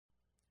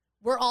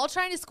We're all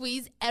trying to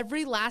squeeze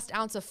every last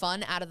ounce of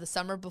fun out of the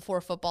summer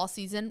before football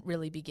season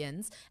really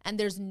begins, and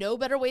there's no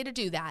better way to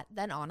do that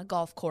than on a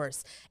golf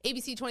course.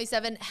 ABC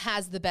 27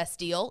 has the best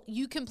deal.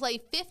 You can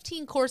play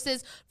 15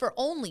 courses for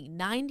only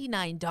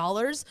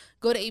 $99.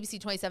 Go to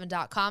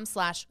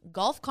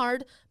abc27.com/golf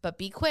card, but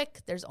be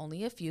quick. There's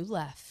only a few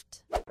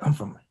left. I'm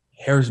from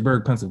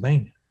Harrisburg,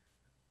 Pennsylvania.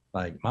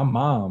 Like, my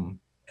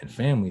mom and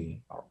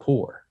family are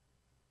poor.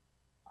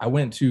 I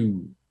went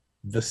to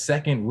the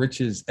second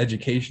richest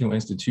educational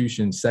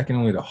institution, second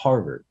only to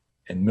Harvard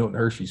and Milton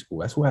Hershey School.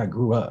 That's where I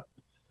grew up.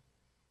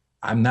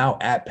 I'm now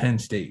at Penn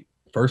State.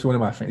 First one in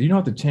my family. You know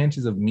what the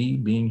chances of me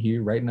being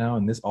here right now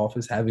in this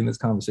office having this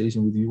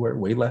conversation with you are?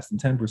 Way less than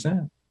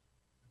 10%.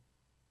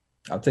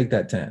 I'll take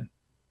that 10.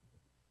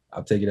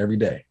 I'll take it every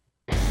day.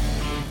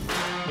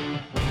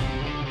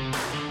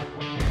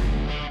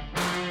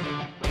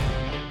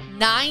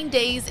 Nine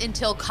days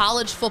until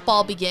college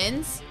football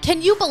begins.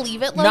 Can you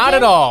believe it, Logan? Not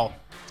at all.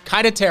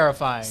 Kind of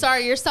terrifying.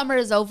 Sorry, your summer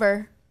is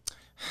over.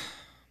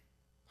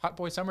 Hot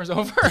boy summer's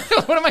over?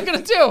 What am I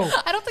going to do?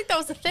 I don't think that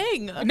was a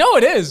thing. No,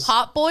 it is.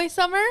 Hot boy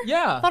summer?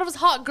 Yeah. I thought it was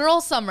hot girl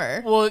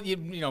summer. Well, you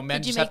know,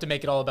 men just have to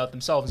make it all about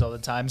themselves all the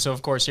time. So,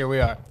 of course, here we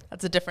are.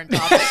 That's a different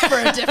topic for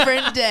a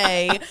different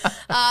day.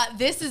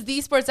 This is the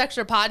Sports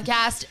Extra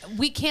podcast.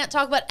 We can't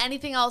talk about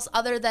anything else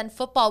other than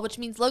football, which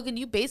means, Logan,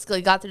 you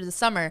basically got through the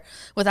summer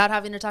without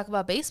having to talk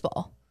about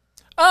baseball.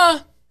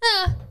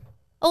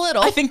 A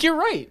little. I think you're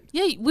right.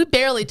 Yeah, we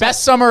barely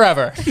Best summer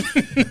ever.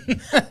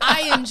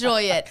 I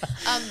enjoy it.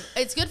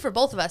 It's good for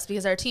both of us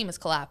because our team is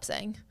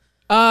collapsing.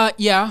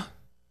 Yeah,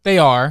 they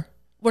are.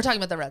 We're talking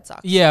about the Red Sox.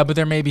 Yeah, but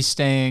they're maybe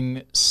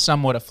staying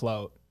somewhat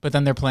afloat. But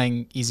then they're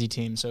playing easy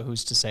teams, so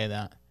who's to say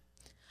that?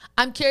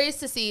 I'm curious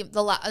to see is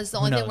the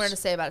only thing we're going to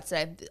say about it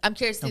today. I'm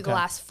curious to see the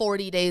last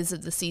 40 days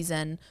of the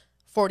season,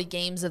 40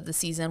 games of the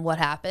season, what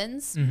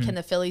happens. Mm-hmm. Can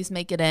the Phillies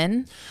make it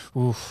in?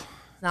 Oof.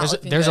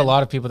 There's a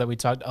lot of people that we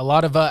talked, a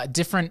lot of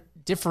different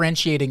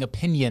differentiating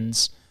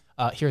opinions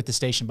here at the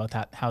station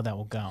about how that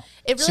will go.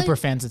 Super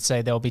fans that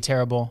say they'll be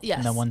terrible,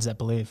 and the ones that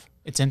believe.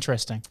 It's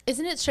interesting.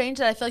 Isn't it strange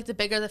that I feel like the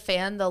bigger the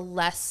fan, the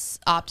less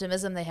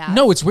optimism they have?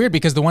 No, it's weird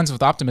because the ones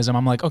with optimism,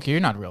 I'm like, okay,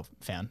 you're not a real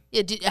fan.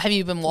 Yeah, have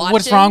you been watching?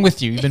 What's wrong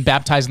with you? You've been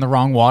baptized in the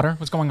wrong water?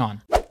 What's going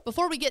on?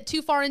 Before we get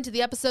too far into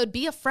the episode,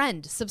 be a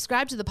friend.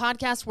 Subscribe to the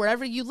podcast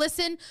wherever you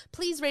listen.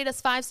 Please rate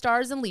us 5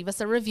 stars and leave us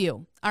a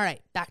review. All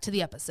right, back to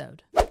the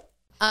episode.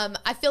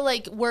 I feel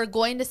like we're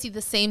going to see the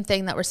same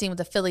thing that we're seeing with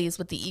the Phillies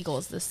with the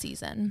Eagles this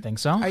season. Think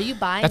so? Are you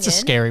buying That's a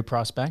scary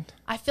prospect.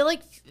 I feel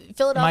like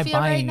Philadelphia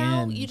right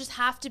now, you just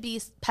have to be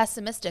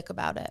pessimistic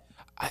about it.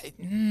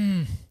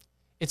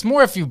 It's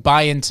more if you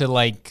buy into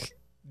like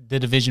the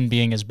division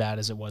being as bad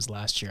as it was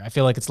last year. I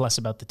feel like it's less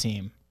about the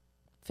team.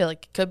 I feel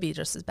like it could be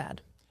just as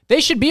bad.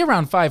 They should be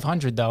around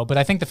 500 though, but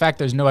I think the fact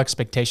there's no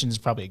expectations is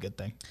probably a good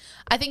thing.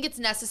 I think it's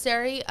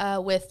necessary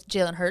with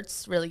Jalen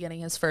Hurts really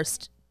getting his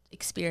first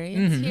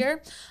experience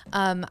here.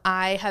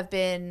 I have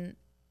been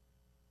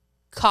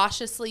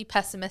cautiously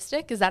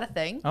pessimistic. Is that a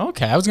thing?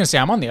 Okay. I was going to say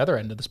I'm on the other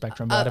end of the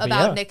spectrum.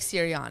 About Nick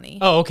Sirianni.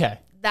 Oh, okay.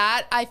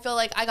 That I feel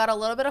like I got a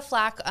little bit of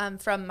flack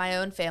from my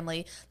own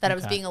family that I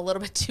was being a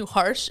little bit too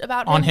harsh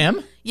about him. On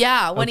him?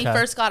 Yeah, when he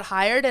first got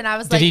hired, and I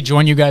was Did he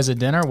join you guys at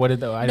dinner? What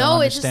did I don't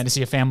understand. Is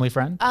he a family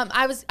friend?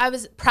 I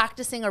was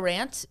practicing a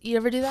rant. You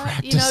ever do that?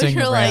 Practicing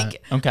you're a rant.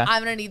 like, okay.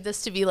 I'm gonna need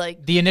this to be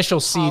like the initial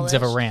seeds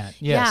of a rant.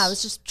 Yes. Yeah, I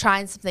was just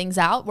trying some things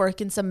out,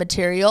 working some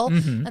material,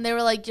 and they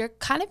were like, "You're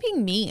kind of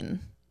being mean."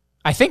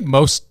 I think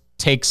most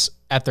takes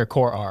at their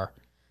core are.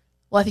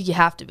 Well, I think you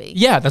have to be.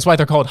 Yeah, that's why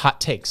they're called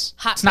hot takes.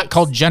 It's not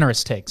called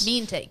generous takes.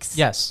 Mean takes.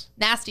 Yes.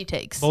 Nasty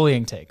takes.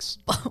 Bullying takes.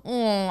 I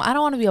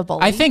don't want to be a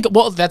bully. I think,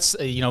 that's,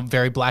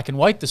 very black and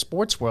white, the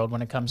sports world,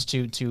 when it comes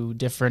to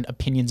different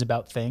opinions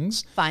about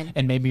things. Fine.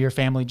 And maybe your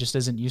family just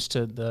isn't used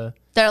to the...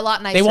 They're a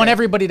lot nicer. They want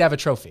everybody to have a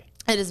trophy.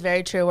 It is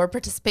very true. We're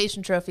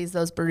participation trophies,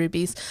 those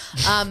Barubies.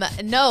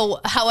 No,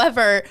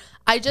 however,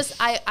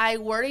 I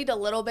worried a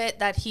little bit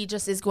that he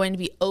just is going to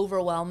be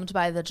overwhelmed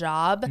by the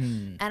job.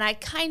 And I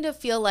kind of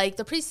feel like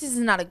the preseason is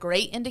not a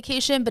great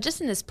indication, but just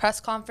in his press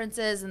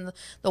conferences and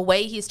the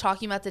way he's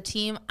talking about the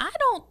team, I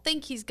don't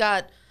think he's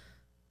got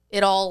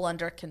it all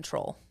under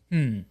control.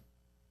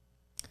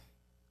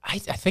 I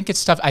think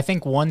it's tough. I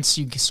think once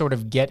you sort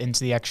of get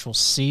into the actual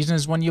season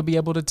is when you'll be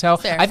able to tell.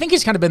 Fair. I think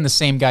he's kind of been the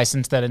same guy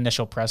since that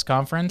initial press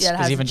conference,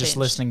 because even just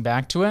listening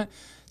back to it.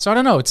 So I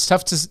don't know. It's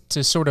tough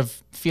to sort of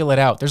feel it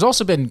out. There's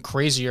also been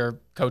crazier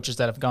coaches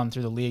that have gone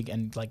through the league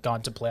and like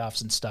gone to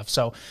playoffs and stuff.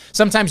 So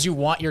sometimes you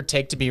want your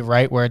take to be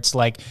right, where it's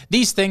like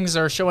these things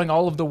are showing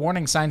all of the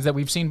warning signs that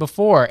we've seen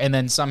before, and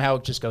then somehow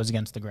it just goes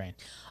against the grain.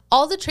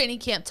 All the training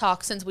camp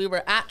talk since we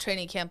were at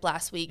training camp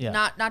last week,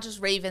 not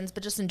just Ravens,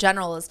 but just in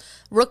general, is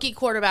rookie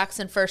quarterbacks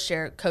and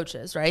first-year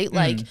coaches, right?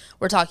 Like,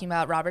 we're talking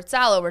about Robert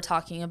Saleh. We're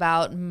talking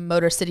about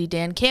Motor City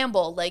Dan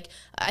Campbell. Like,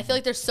 I feel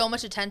like there's so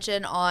much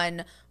attention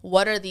on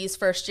what are these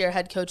first-year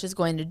head coaches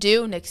going to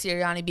do, Nick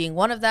Sirianni being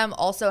one of them.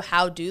 Also,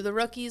 how do the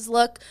rookies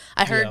look?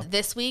 I heard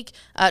this week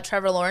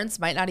Trevor Lawrence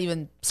might not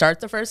even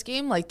start the first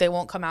game. Like, they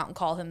won't come out and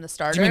call him the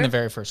starter. What do you mean the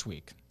very first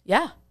week?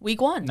 Yeah,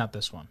 week 1. Not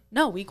this one.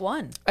 No, week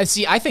 1. I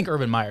think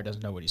Urban Meyer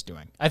doesn't know what he's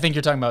doing. I think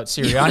you're talking about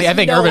Sirianni.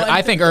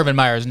 I think Urban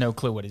Meyer has no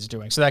clue what he's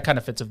doing. So that kind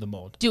of fits of the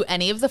mold. Do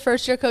any of the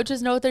first-year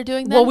coaches know what they're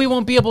doing then? Well, we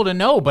won't be able to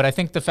know, but I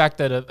think the fact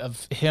that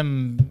of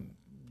him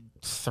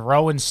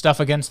throwing stuff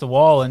against the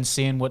wall and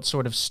seeing what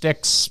sort of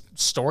sticks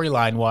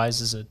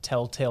storyline-wise is a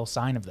telltale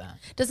sign of that.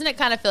 Doesn't it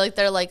kind of feel like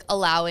they're like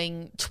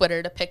allowing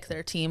Twitter to pick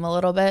their team a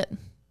little bit?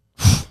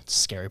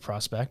 Scary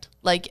prospect.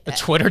 Like a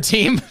Twitter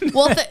team.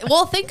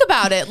 well, think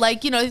about it.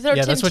 Like, you throw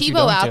Tim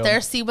Tebow out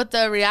there, see what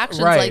the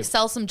reactions like,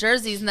 sell some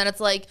jerseys, and then it's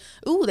like,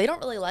 ooh, they don't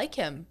really like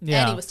him.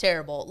 Yeah. And he was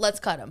terrible.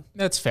 Let's cut him.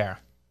 That's fair.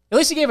 At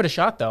least he gave it a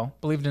shot, though.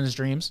 Believed in his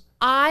dreams.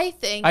 I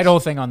had a whole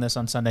thing on this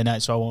on Sunday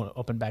night, so I won't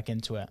open back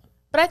into it.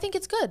 But I think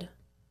it's good.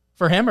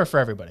 For him or for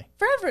everybody?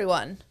 For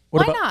everyone.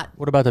 Why not?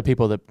 What about the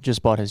people that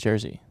just bought his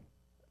jersey?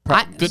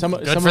 Good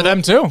for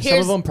them, too. Some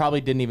of them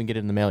probably didn't even get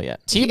it in the mail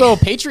yet. Tebow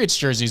Patriots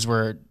jerseys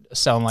were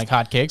selling like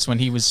hotcakes when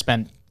he was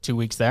spent 2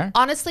 weeks there.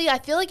 Honestly, I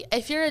feel like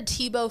if you're a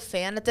Tebow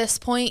fan at this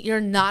point,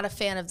 you're not a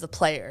fan of the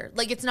player.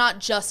 Like, it's not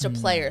just a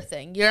player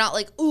thing. You're not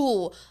like,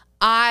 ooh,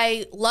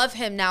 I love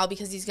him now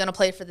because he's going to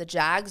play for the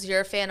Jags.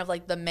 You're a fan of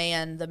like the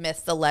man, the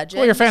myth, the legend.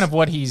 Well, you're a fan of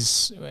what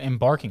he's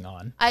embarking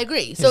on. I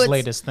agree. His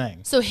latest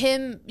thing. So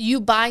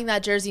you buying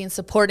that jersey and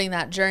supporting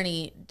that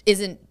journey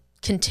isn't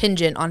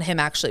contingent on him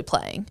actually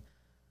playing.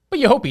 But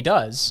you hope he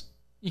does.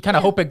 You kind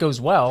of hope it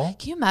goes well.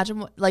 Can you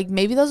imagine, like,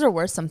 maybe those are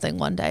worth something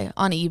one day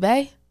on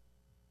eBay?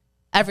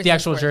 The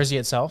actual jersey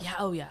itself? Yeah,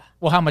 oh yeah.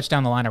 Well, how much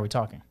down the line are we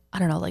talking? I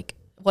don't know, like,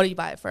 what do you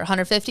buy it for?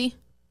 $150?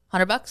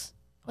 $100?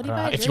 What do you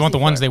buy if you want the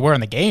ones they wear in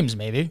the games,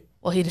 maybe.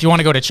 Well, if you want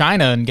to go to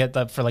China and get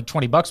that for like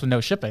 $20 with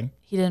no shipping.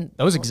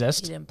 Those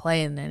exist. He didn't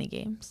play in any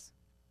games.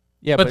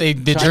 Yeah, but the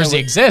jersey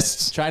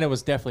exists. China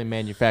was definitely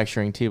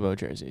manufacturing Tebow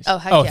jerseys. Oh,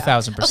 heck yeah.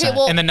 1,000%. Okay,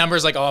 well, and the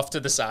number's like off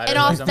to the side. An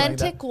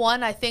authentic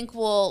one, I think,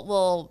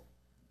 will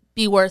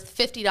be worth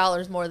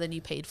 $50 more than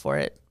you paid for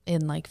it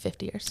in like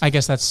 50 years. I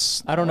guess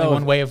that's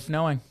one way of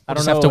knowing. I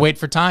don't know. Have to wait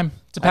for time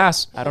to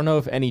pass. I don't know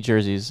if any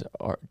jerseys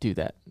do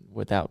that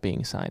without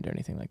being signed or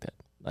anything like that.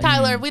 Like,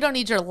 Tyler, we don't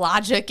need your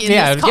logic in this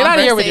conversation. Get out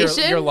of here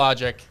with your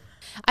logic.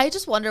 I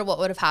just wonder what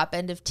would have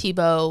happened if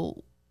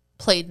Tebow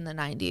played in the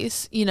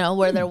 90s,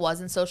 where there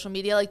wasn't social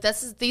media. Like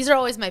these are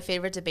always my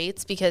favorite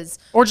debates because...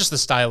 Or just the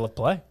style of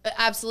play.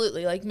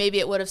 Absolutely. Like maybe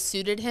it would have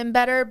suited him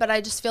better, but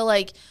I just feel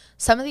like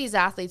some of these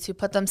athletes who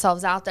put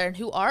themselves out there and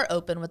who are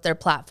open with their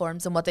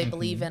platforms and what they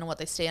believe in and what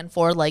they stand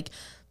for, like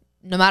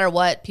no matter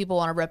what, people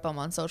want to rip them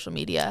on social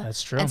media.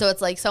 That's true. And so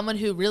it's like someone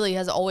who really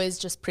has always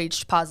just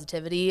preached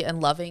positivity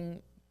and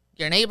loving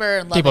your neighbor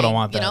and loving... People don't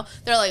want that.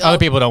 They're like, other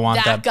people don't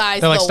want that. That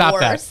guy's They're like, stop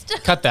worst.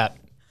 That. Cut that.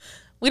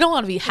 We don't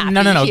want to be happy.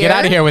 No. Here. Get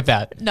out of here with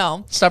that.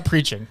 No. Stop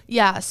preaching.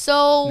 Yeah.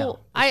 So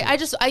I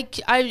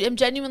am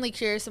genuinely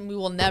curious, and we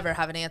will never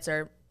have an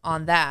answer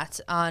on that,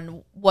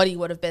 on what he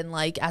would have been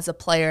like as a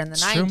player in the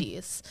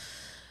 90s.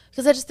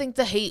 Because I just think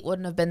the hate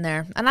wouldn't have been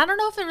there. And I don't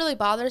know if it really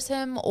bothers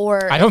him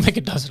or... I don't think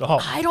it does at all.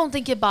 I don't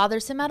think it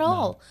bothers him at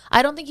all.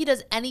 I don't think he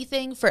does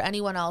anything for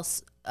anyone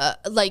else,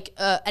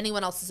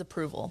 anyone else's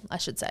approval, I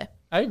should say.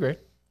 I agree.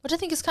 Which I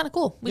think is kind of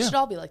cool. We should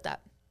all be like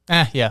that.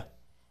 Yeah.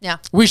 Yeah.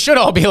 We should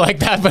all be like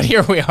that, but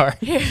here we are.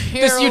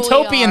 This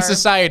utopian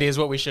society is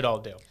what we should all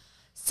do.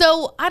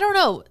 So, I don't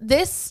know.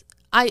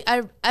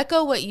 I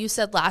echo what you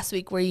said last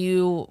week where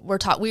you were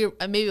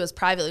maybe it was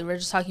privately, we were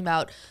just talking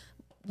about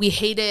we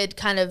hated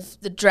kind of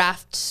the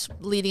draft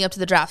leading up to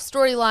the draft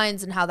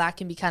storylines and how that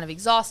can be kind of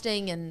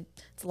exhausting and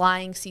it's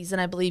lying season,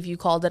 I believe you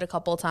called it a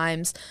couple of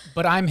times.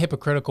 But I'm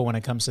hypocritical when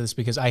it comes to this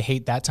because I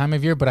hate that time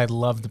of year, but I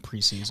love the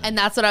preseason. And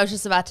that's what I was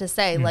just about to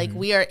say. Like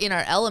we are in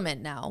our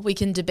element now. We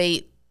can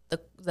debate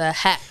the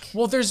heck.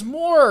 Well, there's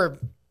more.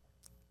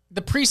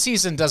 The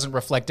preseason doesn't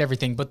reflect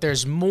everything, but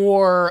there's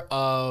more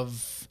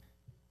of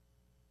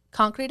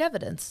concrete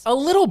evidence. A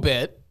little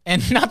bit.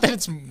 And not that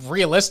it's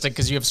realistic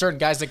because you have certain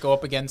guys that go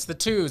up against the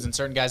 2s and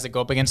certain guys that go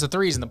up against the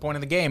 3s and the point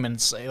of the game. And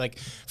it's like,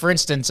 for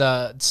instance,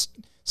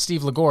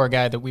 Steve Legore, a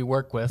guy that we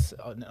work with,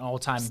 an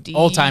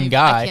all-time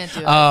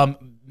guy,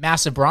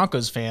 massive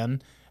Broncos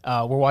fan.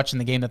 We're watching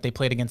the game that they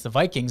played against the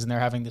Vikings, and they're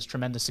having this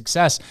tremendous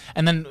success.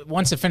 And then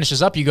once it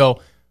finishes up, you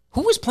go,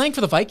 who was playing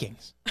for the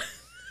Vikings?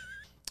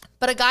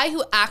 But a guy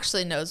who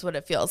actually knows what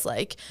it feels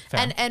like.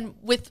 And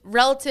with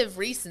relative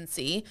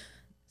recency...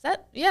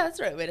 that's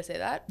the right way to say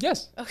that.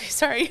 Yes. Okay,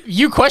 sorry.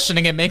 You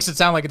questioning it makes it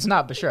sound like it's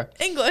not, but sure.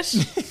 English.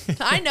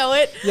 I know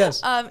it.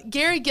 Yes.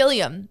 Garry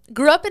Gilliam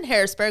grew up in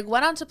Harrisburg,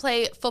 went on to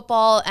play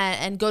football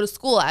and go to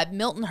school at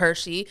Milton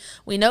Hershey.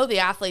 We know the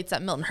athletes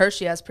that Milton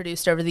Hershey has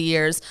produced over the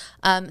years.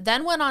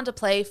 Then went on to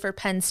play for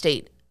Penn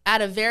State at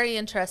a very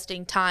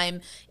interesting time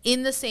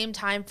in the same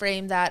time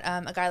frame that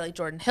a guy like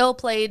Jordan Hill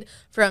played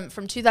from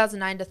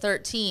 2009 to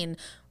 13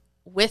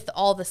 with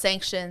all the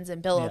sanctions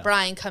and Bill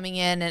O'Brien coming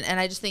in. And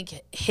I just think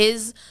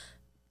his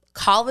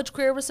college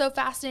career was so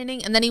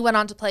fascinating. And then he went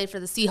on to play for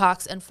the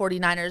Seahawks and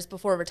 49ers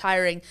before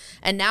retiring.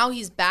 And now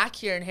he's back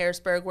here in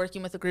Harrisburg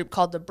working with a group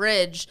called The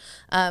Bridge,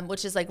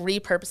 which is like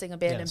repurposing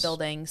abandoned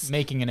buildings.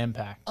 Making an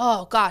impact.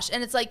 Oh, gosh.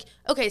 And it's like,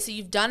 okay, so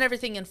you've done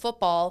everything in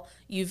football.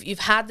 You've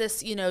had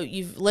this,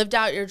 you've lived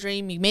out your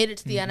dream. You made it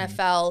to the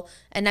NFL.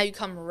 And now you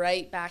come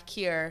right back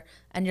here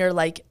and you're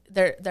like,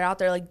 they're out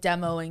there like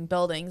demoing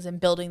buildings and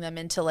building them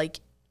into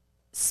like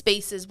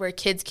spaces where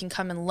kids can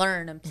come and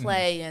learn and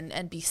play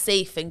and be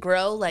safe and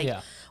grow. Like,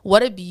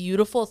 what a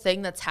beautiful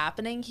thing that's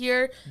happening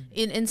here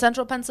in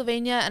central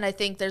Pennsylvania. And I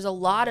think there's a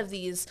lot of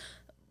these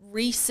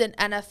recent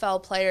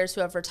NFL players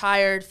who have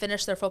retired,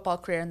 finished their football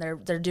career, and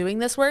they're doing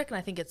this work. And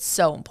I think it's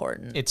so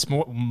important. It's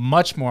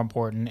much more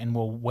important and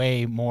will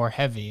weigh more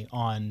heavy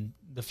on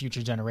the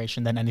future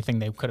generation than anything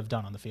they could have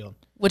done on the field.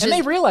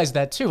 They realize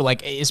that too,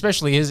 like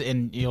especially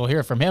and you'll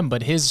hear from him,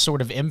 but his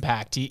sort of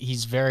impact,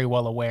 he's very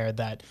well aware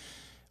that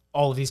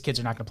all of these kids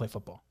are not going to play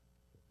football.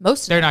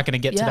 They're not going to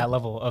get to that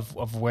level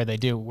of where they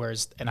do.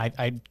 And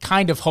I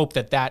kind of hope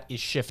that is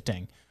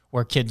shifting,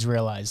 where kids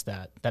realize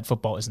that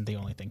football isn't the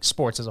only thing.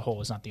 Sports as a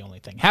whole is not the only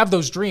thing. Have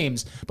those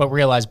dreams, but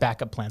realize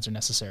backup plans are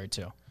necessary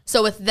too.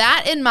 So with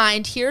that in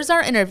mind, here's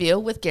our interview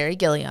with Garry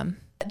Gilliam.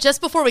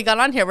 Just before we got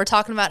on here, we're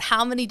talking about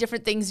how many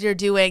different things you're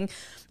doing.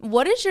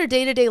 What is your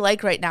day-to-day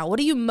like right now? What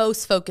are you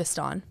most focused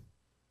on?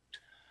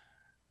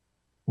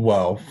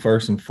 Well,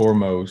 first and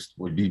foremost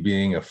would be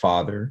being a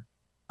father.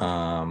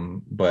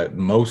 But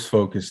most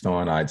focused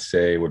on, I'd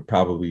say, would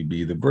probably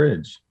be The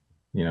Bridge.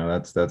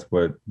 That's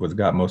what's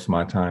got most of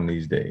my time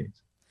these days.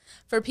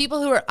 For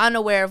people who are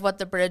unaware of what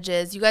The Bridge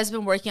is, you guys have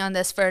been working on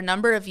this for a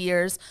number of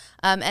years.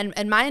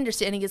 And my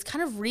understanding is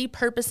kind of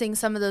repurposing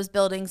some of those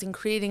buildings and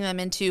creating them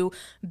into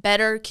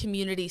better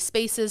community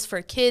spaces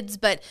for kids.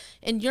 But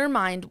in your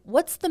mind,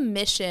 what's the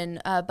mission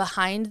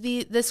behind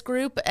this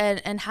group,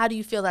 and how do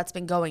you feel that's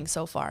been going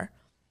so far?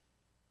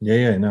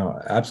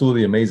 No,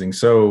 absolutely amazing.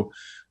 So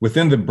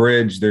within The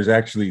Bridge, there's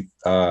actually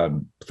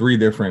 3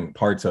 different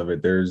parts of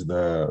it. There's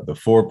the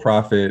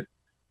for-profit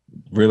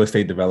real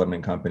estate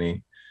development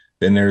company.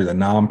 Then there's a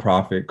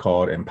nonprofit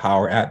called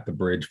Empower at the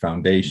Bridge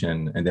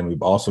Foundation. And then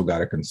we've also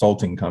got a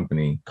consulting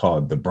company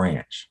called The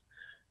Branch.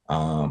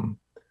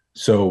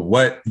 So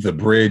what The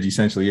Bridge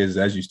essentially is,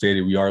 as you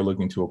stated, we are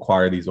looking to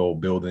acquire these old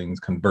buildings,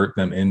 convert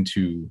them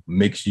into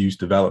mixed-use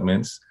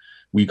developments.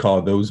 We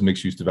call those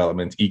mixed-use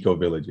developments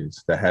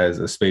eco-villages, that has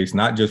a space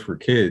not just for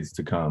kids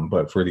to come,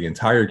 but for the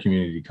entire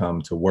community to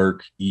come to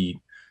work, eat,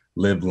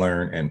 live,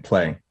 learn, and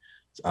play.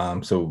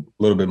 So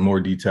a little bit more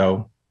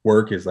detail.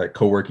 Work is like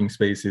co-working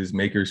spaces,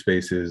 maker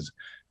spaces,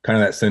 kind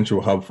of that central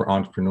hub for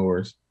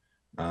entrepreneurs.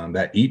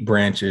 That Eat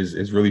branch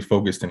is really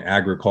focused in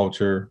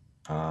agriculture,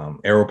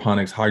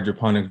 aeroponics,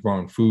 hydroponics,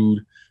 growing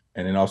food,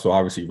 and then also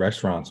obviously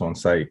restaurants on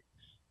site.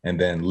 And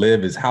then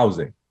Live is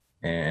housing,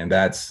 and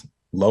that's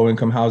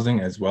low-income housing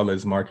as well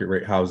as market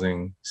rate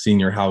housing,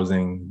 senior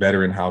housing,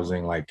 veteran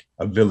housing, like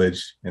a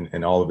village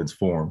in all of its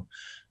form.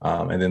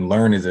 And then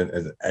Learn is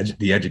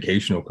the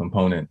educational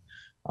component,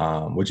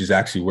 which is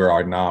actually where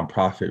our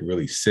nonprofit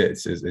really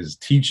sits, is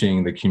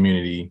teaching the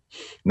community,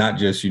 not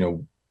just,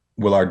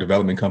 will our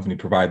development company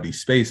provide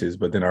these spaces,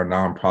 but then our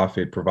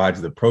nonprofit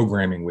provides the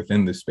programming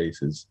within the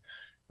spaces.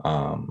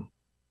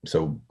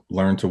 So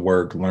learn to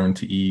work, learn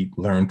to eat,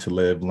 learn to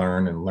live,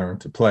 learn, and learn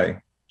to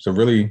play. So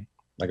really,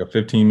 like a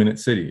 15-minute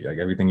city, like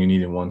everything you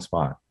need in one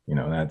spot.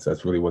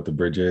 That's really what The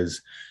Bridge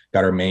is.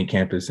 Got our main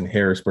campus in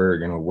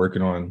Harrisburg, and we're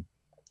working on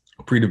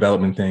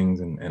pre-development things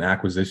and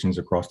acquisitions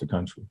across the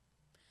country.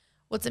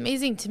 What's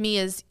amazing to me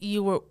is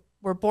you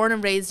were born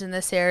and raised in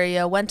this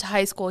area, went to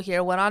high school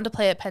here, went on to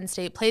play at Penn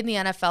State, played in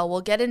the NFL.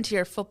 We'll get into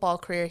your football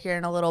career here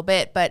in a little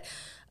bit, but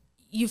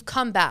you've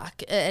come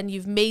back and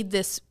you've made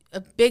this a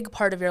big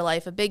part of your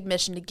life, a big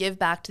mission to give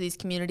back to these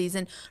communities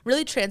and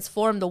really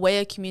transform the way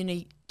a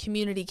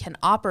community can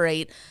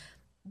operate.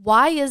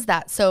 Why is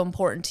that so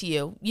important to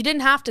you? You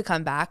didn't have to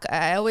come back.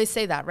 I always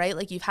say that, right?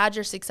 Like, you've had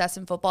your success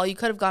in football. You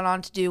could have gone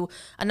on to do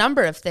a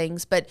number of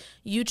things, but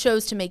you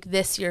chose to make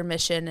this your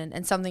mission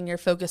and something you're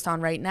focused on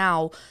right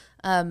now.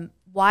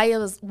 Why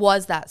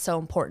was that so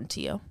important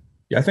to you?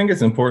 Yeah, I think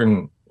it's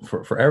important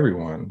for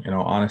everyone,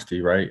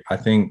 honesty, right? I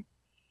think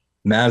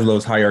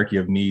Maslow's hierarchy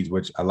of needs,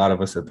 which a lot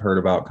of us have heard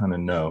about, kind of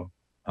know.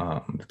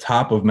 The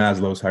top of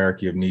Maslow's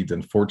hierarchy of needs,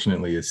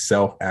 unfortunately, is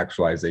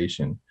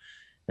self-actualization.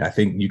 And I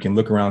think you can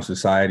look around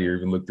society or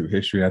even look through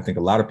history, and I think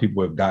a lot of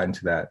people have gotten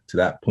to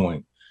that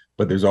point,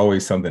 but there's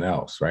always something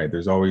else, right?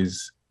 There's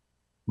always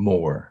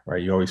more,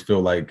 right? You always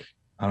feel like,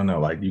 I don't know,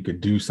 like you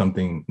could do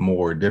something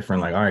more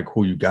different. Like, all right,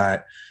 cool, you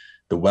got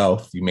the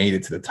wealth, you made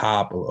it to the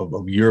top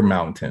of your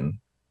mountain.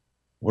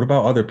 What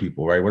about other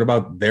people, right? What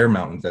about their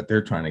mountains that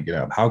they're trying to get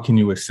up? How can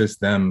you assist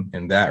them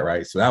in that,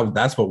 right? So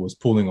that's what was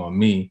pulling on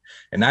me.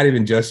 And not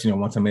even just,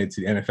 once I made it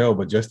to the NFL,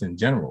 but just in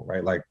general,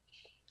 right? Like,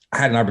 I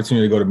had an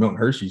opportunity to go to Milton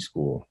Hershey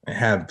School and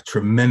have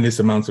tremendous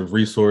amounts of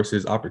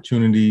resources,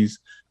 opportunities,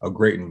 a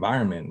great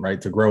environment, right,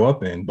 to grow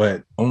up in,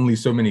 but only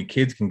so many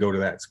kids can go to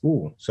that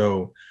school.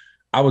 So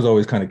I was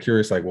always kind of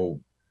curious, like, well,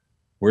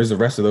 where's the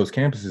rest of those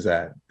campuses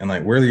at? And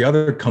like, where are the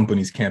other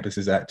companies'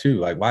 campuses at too?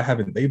 Like, why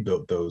haven't they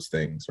built those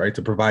things, right?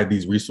 To provide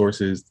these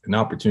resources and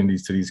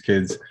opportunities to these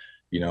kids,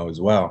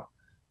 as well.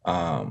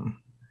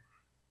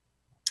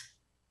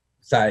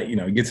 So,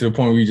 you get to the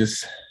point where you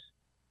just,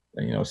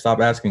 stop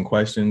asking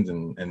questions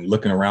and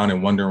looking around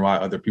and wondering why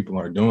other people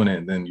aren't doing it.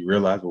 And then you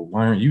realize, well,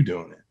 why aren't you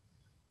doing it?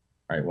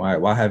 Right?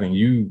 Why haven't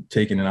you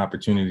taken an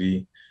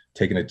opportunity,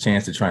 taken a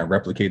chance to try and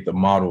replicate the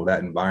model,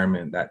 that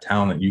environment, that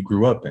talent you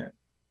grew up in,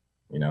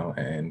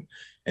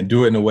 and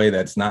do it in a way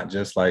that's not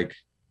just like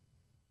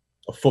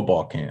a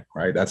football camp,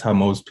 right? That's how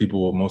most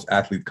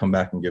athletes come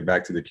back and give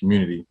back to the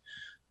community,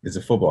 is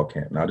a football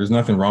camp. Now, there's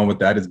nothing wrong with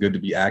that. It's good to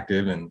be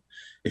active. And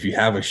if you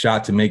have a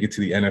shot to make it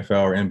to the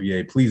NFL or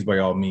NBA, please, by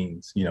all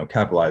means,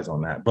 capitalize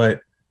on that. But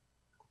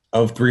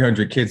of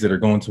 300 kids that are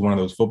going to one of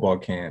those football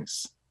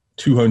camps,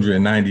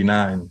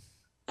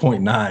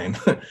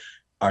 299.9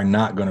 are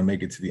not going to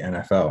make it to the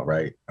NFL,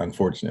 right?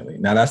 Unfortunately.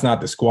 Now, that's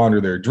not to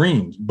squander their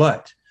dreams,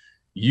 but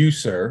you,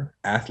 sir,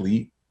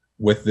 athlete,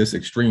 with this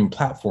extreme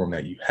platform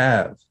that you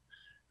have,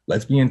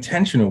 let's be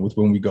intentional with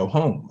when we go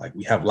home. Like,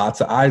 we have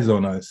lots of eyes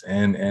on us,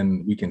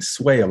 and we can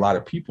sway a lot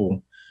of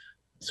people.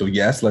 So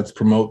yes, let's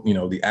promote,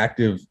 the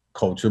active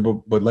culture,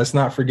 but let's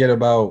not forget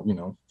about,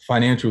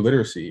 financial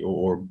literacy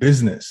or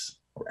business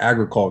or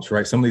agriculture,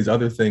 right? Some of these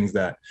other things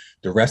that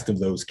the rest of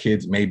those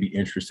kids may be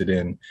interested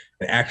in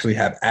and actually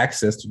have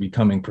access to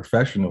becoming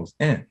professionals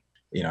in.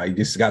 I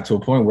just got to a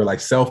point where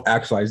like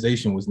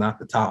self-actualization was not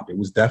the top. It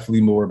was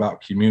definitely more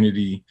about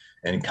community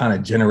and kind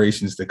of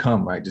generations to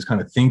come, right? Just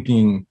kind of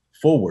thinking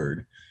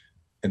forward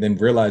and then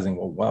realizing,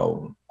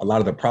 well, a lot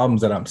of the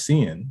problems that I'm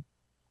seeing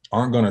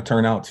aren't going to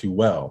turn out too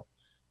well.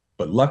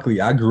 But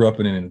luckily, I grew up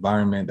in an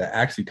environment that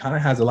actually kind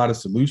of has a lot of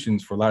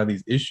solutions for a lot of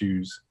these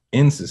issues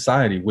in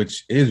society,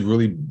 which is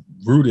really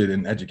rooted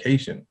in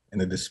education and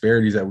the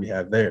disparities that we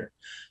have there.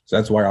 So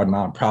that's why our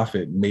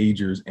nonprofit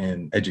majors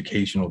in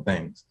educational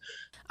things.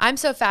 I'm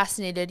so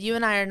fascinated. You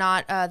and I are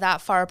not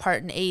that far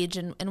apart in age.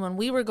 And when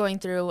we were going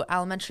through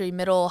elementary,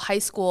 middle, high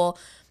school,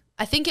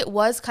 I think it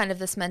was kind of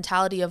this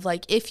mentality of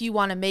like, if you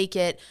want to make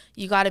it,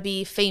 you got to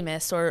be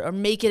famous or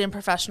make it in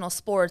professional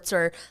sports,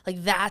 or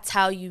like that's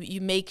how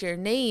you make your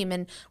name.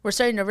 And we're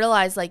starting to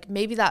realize like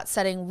maybe that's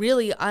setting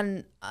really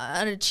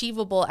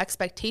unachievable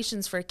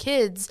expectations for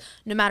kids,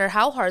 no matter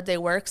how hard they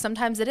work.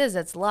 Sometimes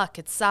it's luck,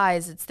 it's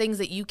size, it's things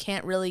that you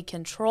can't really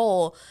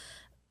control.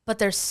 But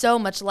there's so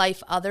much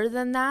life other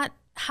than that.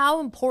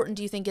 How important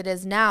do you think it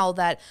is now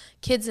that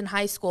kids in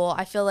high school,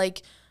 I feel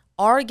like,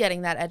 are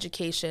getting that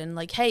education?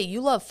 Like, hey,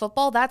 you love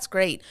football, that's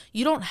great.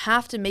 You don't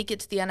have to make it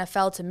to the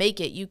NFL to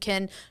make it. You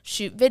can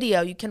shoot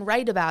video, you can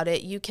write about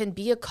it, you can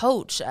be a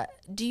coach.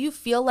 Do you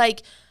feel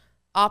like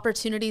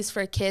opportunities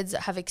for kids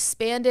have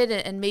expanded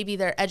and maybe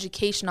their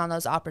education on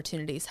those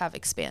opportunities have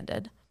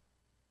expanded?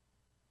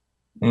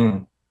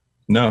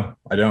 No,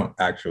 I don't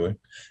actually.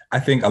 I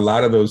think a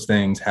lot of those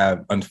things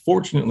have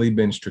unfortunately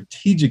been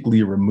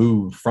strategically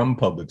removed from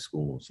public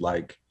schools,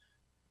 like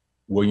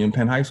William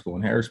Penn High School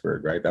in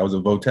Harrisburg, right? That was a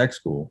VOTEC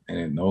school and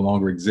it no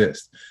longer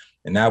exists.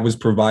 And that was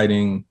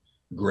providing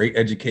great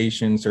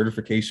education,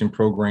 certification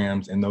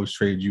programs in those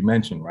trades you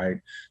mentioned,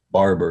 right?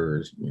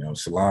 Barbers,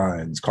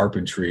 salons,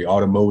 carpentry,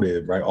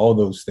 automotive, right? All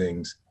those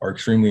things are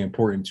extremely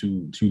important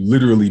to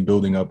literally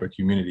building up a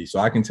community. So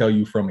I can tell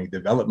you from a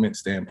development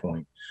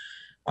standpoint,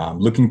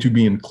 looking to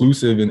be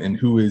inclusive in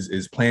who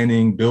is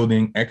planning,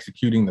 building,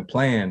 executing the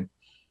plan,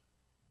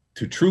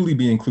 to truly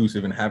be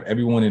inclusive and have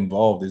everyone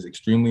involved is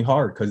extremely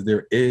hard because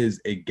there is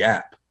a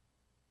gap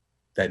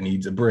that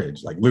needs a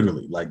bridge, like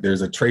literally, like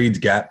there's a trades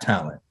gap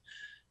a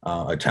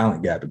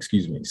talent gap,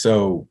 excuse me.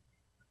 So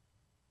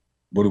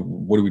what do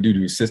we do?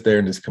 Do we sit there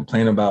and just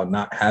complain about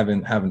not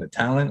having the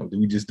talent? Or do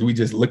we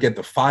just look at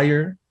the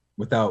fire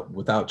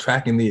without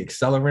tracking the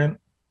accelerant?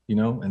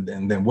 And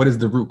then what is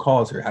the root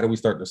cause here? How do we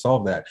start to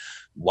solve that?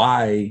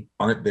 Why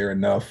aren't there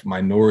enough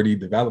minority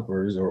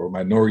developers or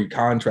minority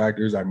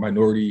contractors or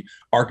minority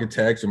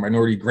architects or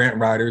minority grant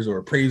writers or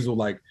appraisal?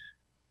 Like,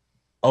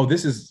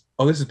 this is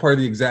part of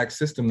the exact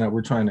system that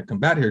we're trying to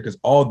combat here, because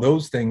all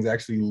those things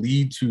actually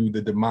lead to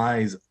the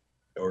demise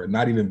or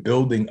not even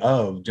building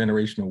of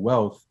generational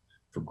wealth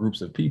for groups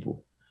of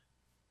people,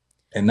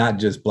 and not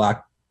just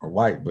Black or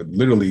white, but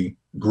literally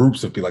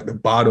groups of people, like the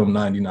bottom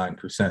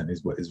 99%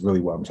 is really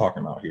what I'm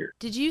talking about here.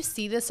 Did you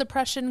see this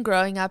oppression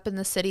growing up in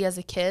the city as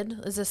a kid?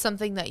 Is this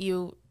something that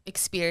you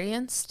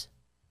experienced?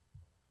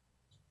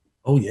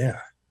 Oh yeah.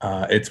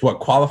 It's what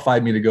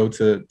qualified me to go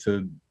to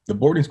the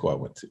boarding school I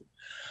went to.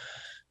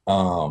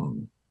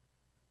 And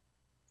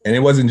it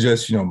wasn't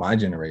just, my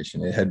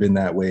generation. It had been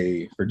that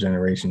way for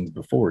generations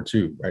before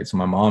too, right? So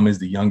my mom is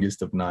the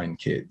youngest of 9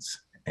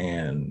 kids,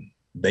 and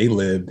they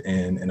lived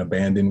in an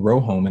abandoned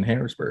row home in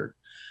Harrisburg,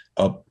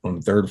 up on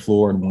the 3rd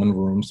floor in one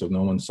room, so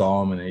no one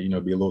saw them,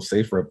 and be a little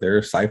safer up there,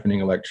 siphoning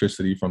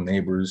electricity from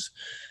neighbors,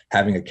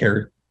 having a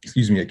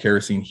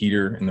kerosene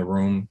heater in the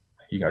room.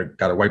 You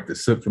gotta wipe the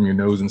soot from your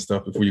nose and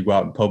stuff before you go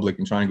out in public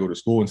and try and go to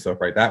school and stuff,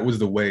 right? That was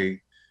the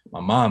way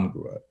my mom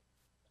grew up,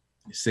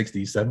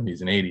 60s,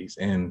 70s, and 80s.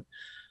 And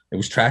it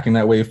was tracking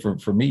that way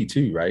for me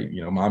too, right?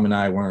 You know, mom and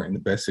I weren't in the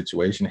best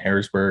situation.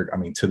 Harrisburg, I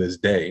mean, to this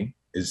day,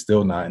 is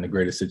still not in the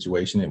greatest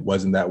situation. It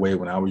wasn't that way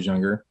when I was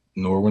younger,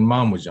 nor when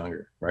mom was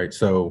younger, right?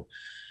 So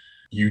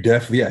you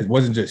definitely, it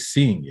wasn't just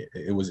seeing it,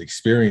 it was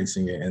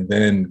experiencing it. And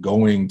then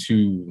going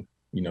to,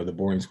 you know, the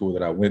boarding school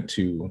that I went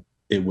to,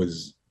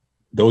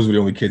 those were the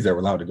only kids that were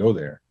allowed to go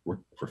there, were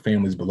for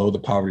families below the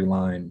poverty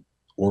line,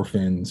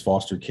 orphans,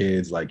 foster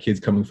kids, like kids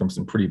coming from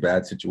some pretty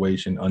bad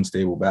situation,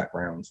 unstable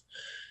backgrounds.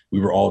 We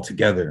were all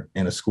together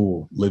in a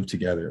school, lived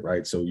together,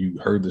 right? So you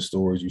heard the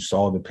stories, you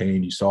saw the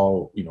pain, you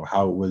saw, you know,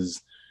 how it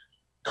was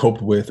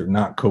coped with or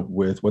not coped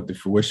with, what the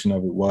fruition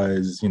of it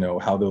was, you know,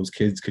 how those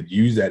kids could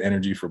use that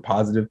energy for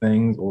positive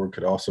things, or it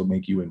could also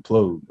make you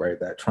implode, right?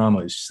 That trauma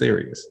is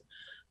serious.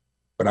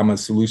 But I'm a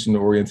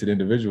solution-oriented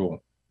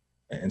individual,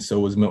 and so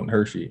was Milton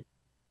Hershey,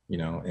 you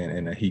know,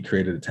 and he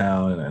created a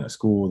town and a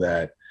school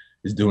that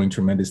is doing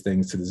tremendous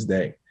things to this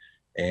day.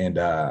 And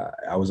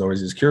I was always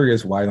just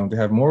curious, why don't they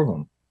have more of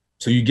them?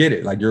 So you get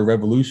it, like you're a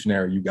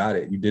revolutionary, you got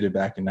it. You did it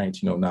back in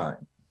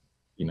 1909,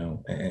 you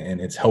know, and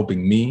it's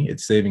helping me,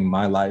 it's saving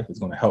my life, it's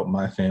going to help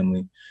my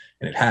family,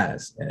 and it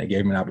has. And it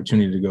gave me an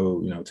opportunity to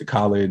go, you know, to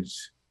college,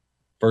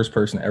 first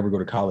person to ever go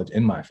to college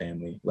in my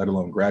family, let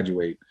alone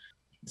graduate.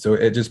 So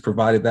it just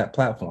provided that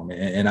platform.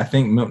 And I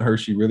think Milton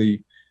Hershey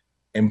really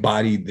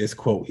embodied this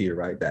quote here,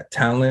 right? That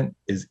talent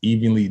is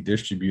evenly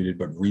distributed,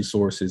 but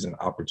resources and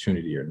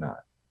opportunity are not.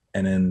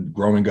 And then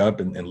growing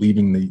up and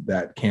leaving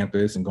that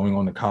campus and going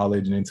on to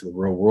college and into the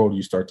real world,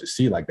 you start to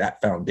see like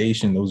that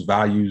foundation, those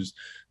values,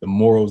 the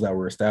morals that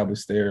were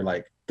established there,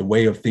 like the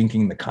way of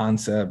thinking, the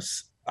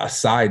concepts,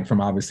 aside from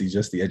obviously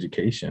just the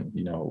education,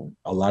 you know,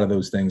 a lot of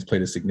those things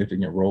played a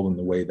significant role in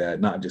the way that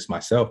not just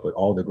myself, but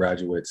all the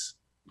graduates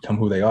become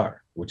who they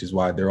are, which is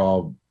why they're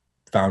all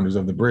founders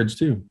of the bridge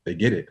too. They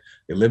get it,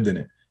 they lived in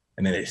it,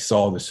 and then they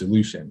saw the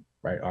solution,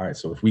 right? All right,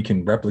 so if we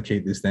can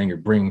replicate this thing or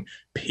bring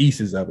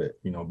pieces of it,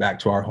 you know, back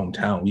to our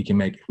hometown, we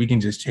can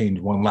just change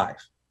one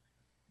life.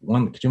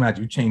 Could you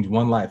imagine, you change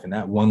one life, and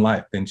that one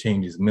life then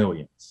changes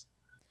millions.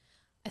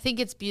 I think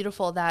it's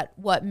beautiful that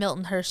what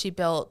Milton Hershey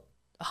built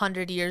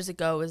 100 years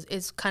ago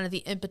is kind of the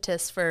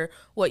impetus for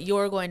what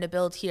you're going to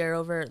build here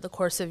over the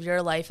course of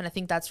your life. And I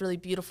think that's really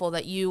beautiful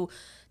that you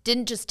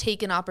didn't just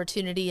take an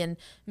opportunity and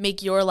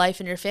make your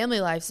life and your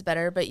family lives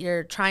better, but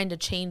you're trying to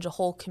change a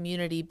whole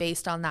community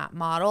based on that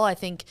model. I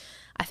think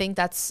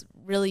that's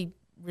really,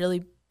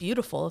 really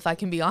beautiful, if I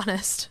can be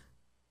honest.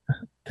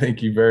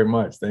 Thank you very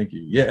much. Thank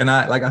you. Yeah. And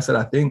like I said,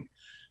 I think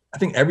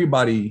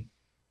everybody,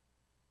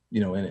 you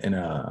know, in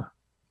a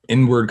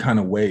inward kind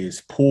of way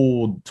is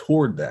pulled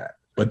toward that.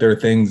 But there are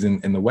things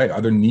in the way,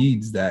 other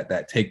needs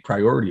that take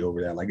priority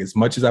over that. Like, as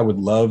much as I would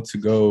love to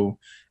go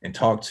and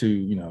talk to,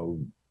 you know,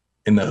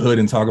 in the hood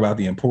and talk about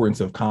the importance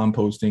of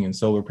composting and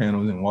solar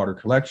panels and water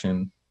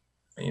collection,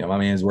 you know, my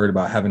man's worried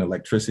about having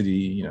electricity,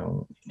 you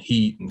know,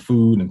 heat and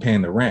food and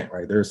paying the rent,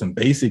 right? There are some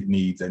basic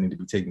needs that need to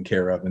be taken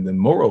care of. And then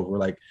moreover,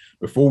 like,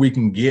 before we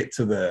can get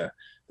to the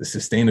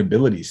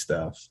sustainability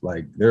stuff,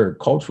 like, there are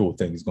cultural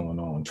things going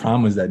on,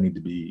 traumas that need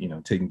to be, you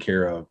know, taken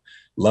care of,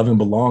 love and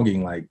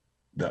belonging, like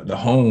the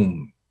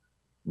home,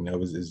 you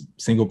know, is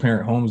single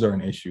parent homes are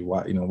an issue.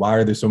 Why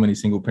are there so many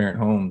single parent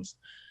homes?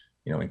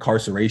 You know,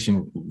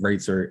 incarceration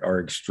rates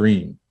are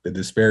extreme. The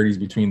disparities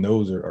between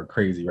those are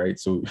crazy, right?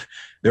 So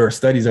there are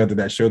studies out there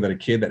that show that a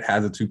kid that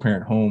has a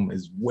 2-parent home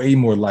is way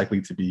more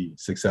likely to be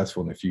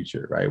successful in the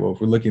future, right? Well,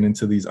 if we're looking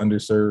into these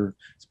underserved,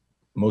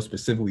 most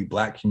specifically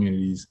Black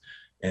communities,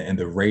 and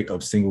the rate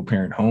of single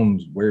parent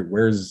homes,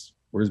 where's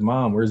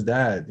mom, where's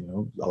dad? You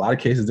know, a lot of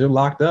cases they're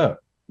locked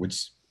up,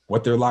 which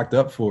what they're locked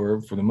up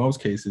for the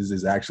most cases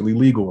is actually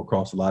legal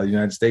across a lot of the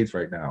United States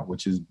right now,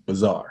 which is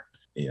bizarre,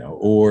 you know.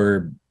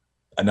 Or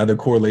another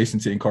correlation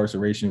to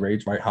incarceration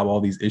rates, right? How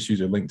all these issues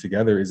are linked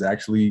together is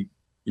actually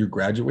your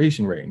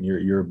graduation rate and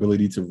your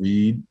ability to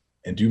read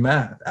and do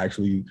math.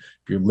 Actually,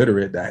 if you're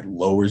literate, that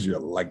lowers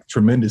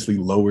tremendously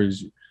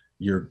lowers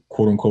your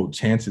quote unquote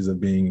chances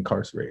of being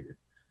incarcerated,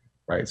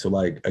 right? So,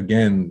 like,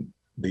 again,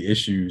 the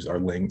issues are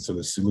linked, so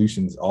the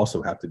solutions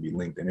also have to be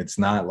linked. And it's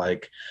not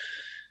like,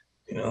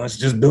 you know, let's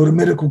just build a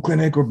medical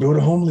clinic or build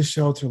a homeless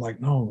shelter. Like,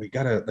 no, we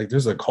gotta, like,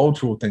 there's a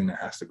cultural thing that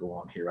has to go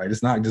on here, right?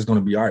 It's not just going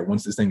to be, all right,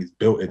 once this thing is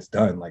built, it's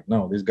done. Like,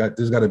 no, there's got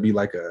to be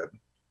like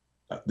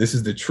this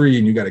is the tree,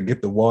 and you got to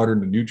get the water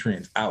and the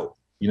nutrients out,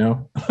 you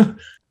know?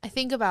 I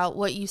think about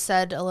what you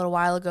said a little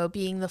while ago,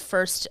 being the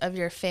first of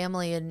your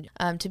family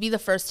and to be the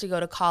first to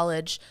go to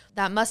college.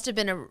 That must have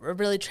been a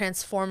really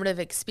transformative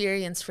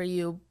experience for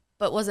you.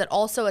 But was it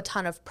also a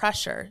ton of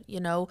pressure, you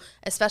know,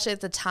 especially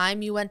at the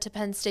time you went to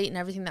Penn State and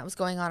everything that was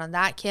going on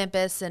that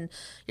campus, and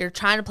you're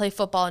trying to play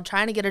football and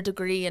trying to get a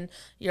degree, and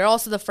you're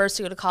also the first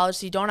to go to college,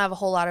 so you don't have a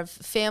whole lot of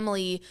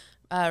family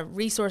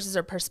resources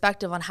or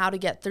perspective on how to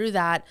get through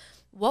that.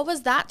 What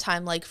was that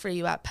time like for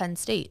you at Penn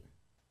State?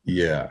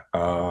 Yeah.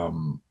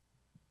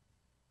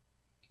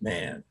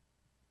 Man,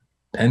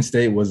 Penn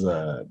State was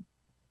a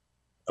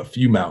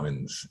few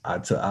mountains,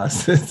 to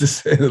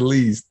say the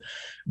least.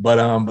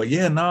 But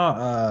yeah,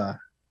 no.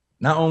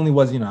 Not only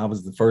was, you know, I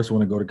was the first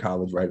one to go to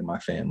college, right, in my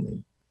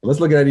family, But let's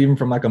look at it even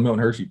from like a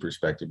Milton Hershey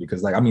perspective,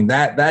 because like, I mean,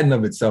 that in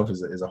of itself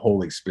is a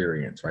whole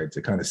experience, right?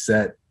 To kind of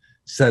set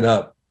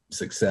up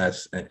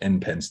success in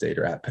Penn State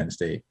or at Penn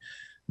State.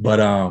 But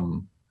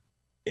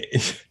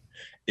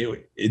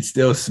it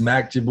still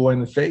smacked your boy in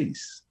the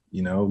face,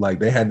 you know, like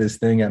they had this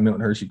thing at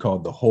Milton Hershey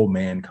called the whole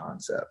man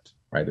concept,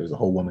 right? There was a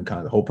whole woman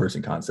concept, the whole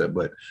person concept,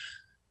 but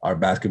our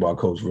basketball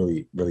coach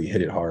really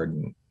hit it hard.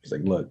 And he's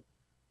like, look,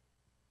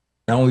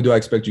 not only do I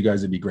expect you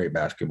guys to be great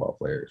basketball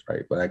players,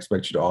 right, but I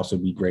expect you to also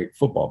be great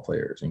football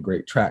players and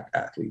great track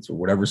athletes, or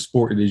whatever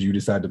sport it is you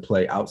decide to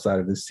play outside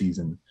of this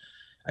season.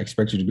 I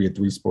expect you to be a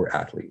 3-sport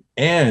athlete.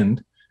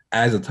 And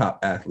as a top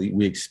athlete,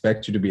 we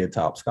expect you to be a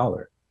top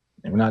scholar.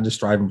 And we're not just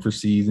striving for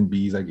C's and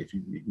B's. Like if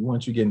we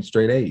want you getting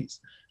straight A's,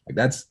 like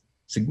that's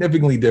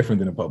significantly different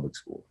than a public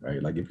school,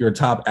 right? Like if you're a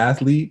top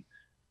athlete,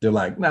 they're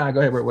like, nah, go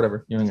ahead,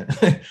 whatever. You know,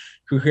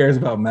 who cares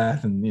about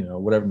math and, you know,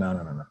 whatever.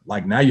 No.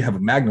 Like now you have a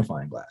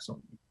magnifying glass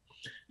on you.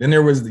 Then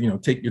there was, you know,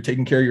 you're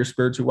taking care of your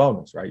spiritual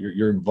wellness, right?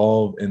 You're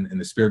involved in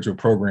the spiritual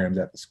programs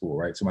at the school,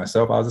 right? So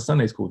myself, I was a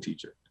Sunday school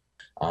teacher.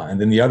 And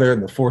then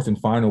the fourth and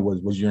final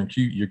was your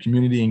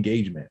community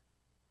engagement,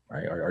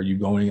 right? Are you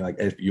going, like,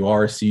 if you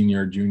are a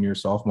senior, junior,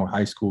 sophomore,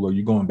 high school, are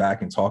you going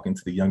back and talking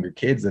to the younger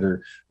kids that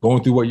are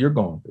going through what you're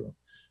going through,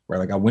 right?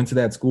 Like I went to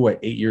that school at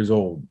 8 years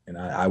old and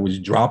I was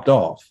dropped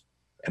off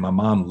and my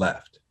mom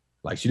left.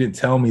 Like she didn't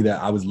tell me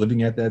that I was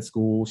living at that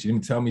school. She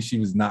didn't tell me she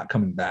was not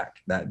coming back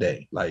that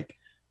day. Like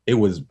it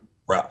was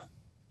rough,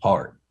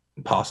 hard,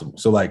 impossible.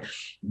 So like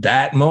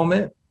that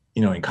moment,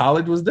 you know, in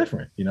college was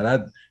different. You know,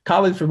 that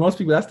college for most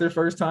people, that's their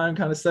first time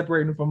kind of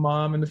separating from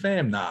mom and the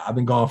fam. Nah, I've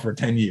been gone for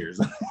 10 years.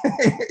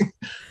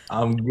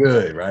 I'm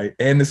good, right?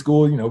 And the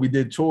school, you know, we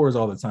did chores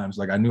all the time.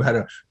 So like I knew how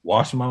to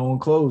wash my own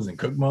clothes and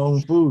cook my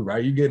own food,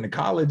 right? You get into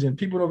college and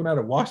people don't know how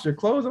to wash their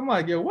clothes. I'm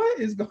like, yo,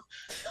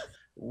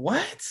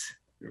 what?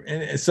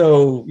 And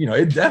so, you know,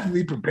 it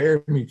definitely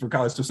prepared me for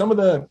college. So some of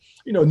the,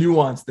 you know,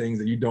 nuanced things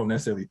that you don't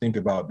necessarily think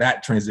about,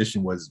 that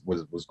transition was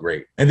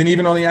great. And then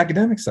even on the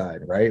academic side,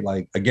 right?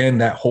 Like, again,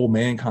 that whole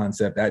man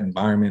concept, that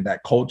environment,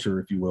 that culture,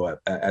 if you will,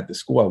 at the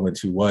school I went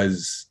to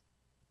was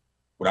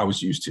what I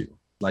was used to.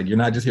 Like, you're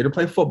not just here to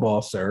play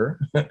football, sir.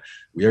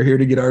 We are here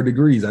to get our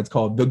degrees. That's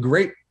called the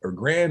great or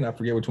grand, I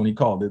forget which one he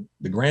called it,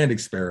 the grand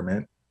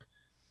experiment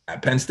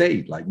at Penn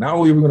State. Like, not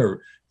only are we going to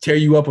tear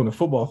you up on the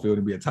football field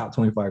and be a top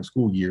 25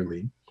 school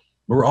yearly,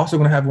 but we're also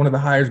going to have one of the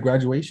highest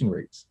graduation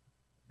rates.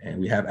 And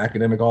we have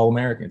academic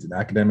All-Americans and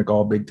academic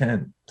All-Big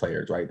Ten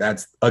players, right?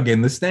 That's,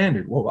 again, the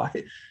standard. Well, I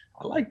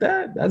like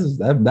that.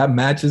 That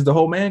matches the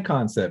whole man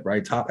concept,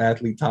 right? Top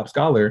athlete, top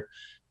scholar.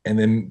 And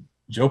then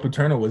Joe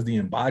Paterno was the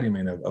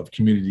embodiment of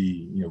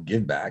community, you know,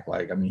 give back.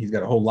 Like, I mean, he's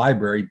got a whole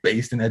library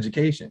based in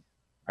education,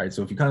 right?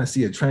 So if you kind of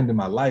see a trend in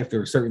my life,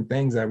 there are certain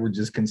things that were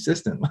just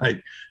consistent.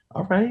 Like,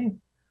 all right,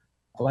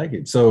 I like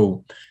it.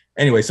 So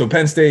anyway, so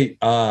Penn State,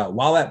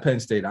 while at Penn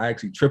State, I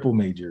actually triple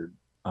majored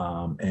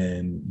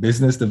in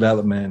business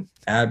development,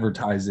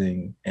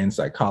 advertising, and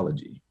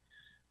psychology.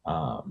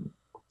 I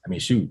mean,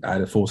 shoot, I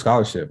had a full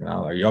scholarship and I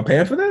was like, y'all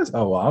paying for this?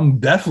 Oh, well, I'm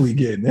definitely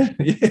getting it.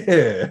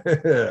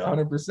 Yeah,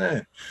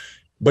 100%.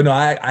 But no,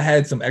 I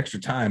had some extra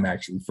time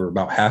actually for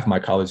about half my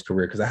college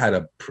career because I had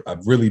a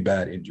really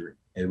bad injury.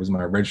 It was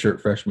my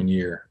redshirt freshman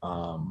year.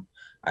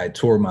 I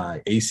tore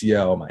my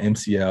ACL, my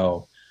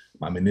MCL,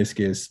 my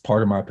meniscus,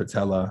 part of my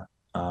patella.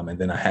 And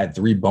then I had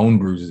 3 bone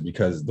bruises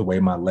because the way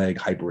my leg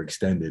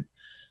hyperextended.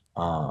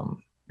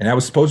 And that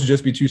was supposed to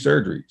just be 2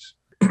 surgeries.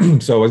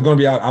 So I was going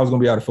to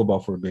be out of football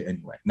for a bit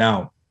anyway.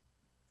 Now,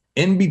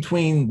 in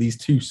between these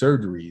 2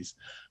 surgeries,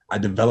 I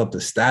developed a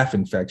staph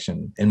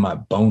infection in my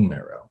bone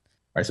marrow.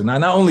 Right. So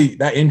not only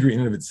that injury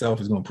in and of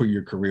itself is going to put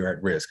your career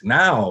at risk.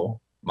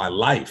 Now my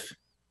life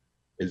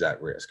is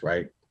at risk.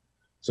 Right.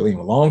 So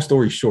even long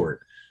story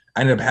short,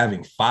 I ended up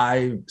having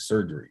 5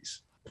 surgeries.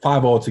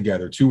 5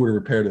 altogether. 2 were to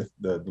repair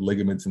the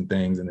ligaments and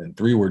things, and then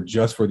 3 were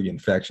just for the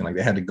infection. Like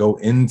they had to go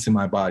into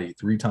my body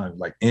 3 times,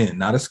 like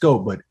not a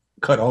scope, but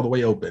cut all the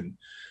way open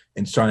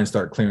and try and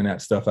start clearing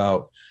that stuff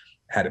out.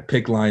 Had a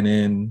PICC line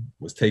in,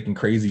 was taking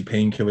crazy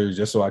painkillers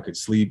just so I could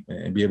sleep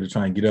and be able to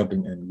try and get up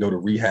and go to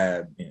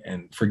rehab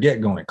and forget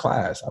going to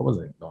class. I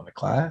wasn't going to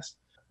class.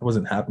 It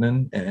wasn't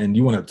happening. And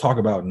you want to talk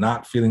about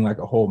not feeling like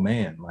a whole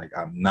man. Like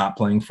I'm not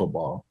playing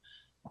football.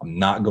 I'm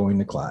not going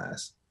to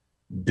class.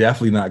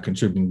 Definitely not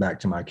contributing back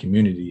to my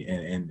community.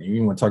 And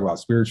you want to talk about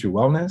spiritual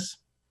wellness?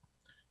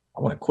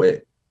 I want to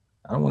quit.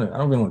 I don't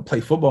really want to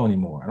play football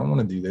anymore. I don't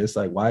want to do this.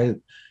 Like, why?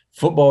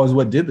 Football is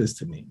what did this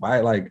to me.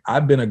 Why? Like,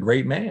 I've been a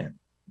great man,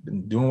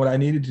 been doing what I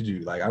needed to do.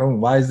 Like,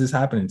 why is this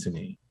happening to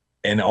me?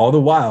 And all the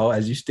while,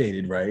 as you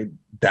stated, right,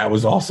 that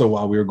was also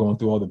while we were going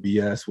through all the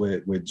BS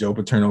with Joe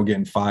Paterno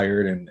getting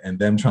fired and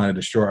them trying to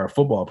destroy our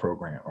football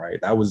program, right?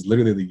 That was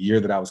literally the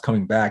year that I was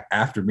coming back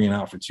after being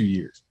out for 2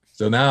 years.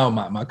 So now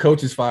my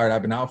coach is fired.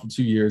 I've been out for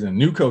 2 years and a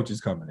new coach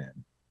is coming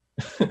in.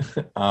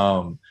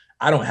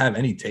 I don't have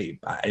any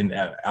tape.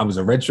 I was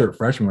a redshirt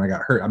freshman when I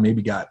got hurt. I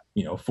maybe got,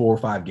 4 or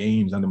 5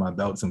 games under my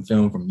belt, some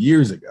film from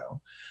years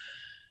ago.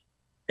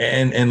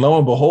 And lo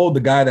and behold,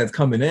 the guy that's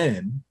coming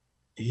in,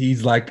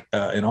 he's like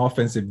an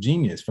offensive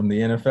genius from the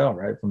NFL,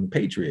 right? From the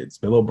Patriots,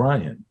 Bill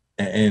O'Brien.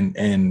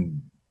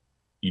 And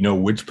you know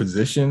which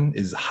position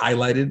is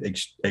highlighted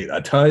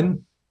a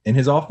ton in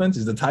his offense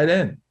is the tight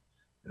end.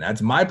 And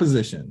that's my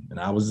position. And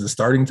I was the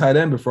starting tight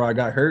end before I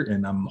got hurt.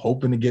 And I'm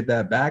hoping to get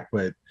that back,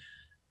 but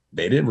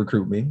they didn't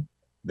recruit me.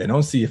 They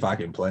don't see if I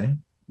can play.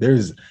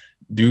 There's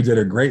dudes that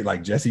are great,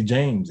 like Jesse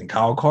James and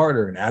Kyle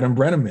Carter and Adam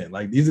Brenneman.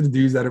 Like, these are the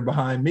dudes that are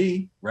behind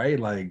me, right?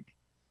 Like,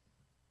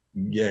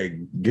 yeah,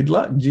 good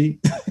luck, G.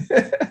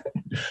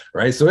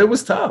 Right. So it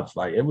was tough.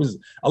 Like, it was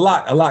a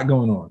lot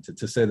going on,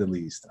 to say the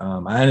least.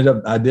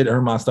 I did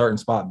earn my starting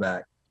spot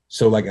back.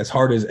 So like, as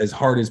hard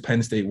as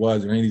Penn State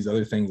was, or any of these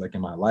other things like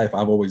in my life,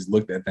 I've always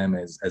looked at them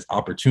as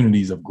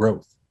opportunities of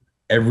growth.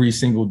 Every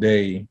single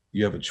day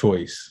you have a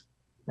choice,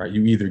 right?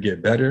 You either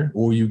get better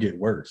or you get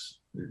worse.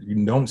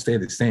 You don't stay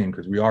the same,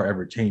 because we are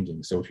ever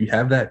changing. So if you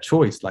have that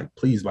choice, like,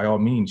 please, by all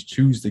means,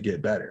 choose to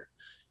get better,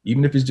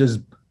 even if it's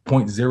just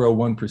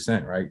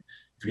 0.01%, right?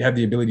 If you have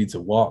the ability to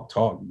walk,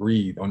 talk,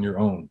 breathe on your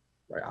own,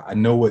 right? I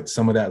know what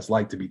some of that's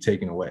like to be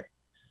taken away.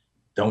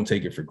 Don't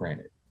take it for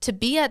granted. To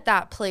be at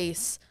that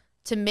place,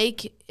 to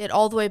make it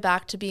all the way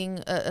back to being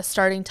a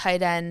starting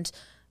tight end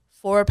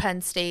for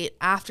Penn State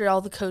after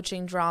all the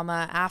coaching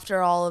drama,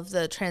 after all of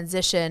the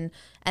transition,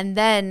 and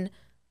then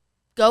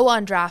go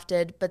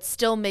undrafted, but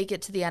still make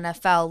it to the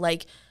NFL.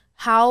 Like,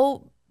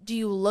 how do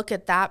you look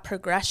at that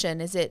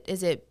progression? Is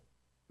it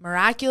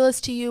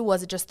miraculous to you?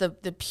 Was it just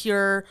the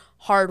pure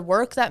hard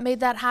work that made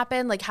that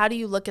happen? Like, how do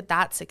you look at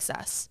that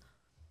success?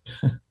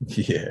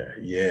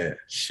 Yeah.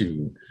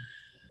 Shoot.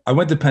 I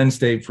went to Penn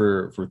State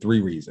for 3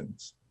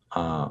 reasons.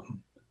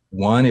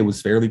 One, it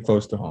was fairly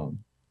close to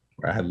home.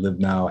 I had lived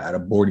now at a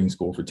boarding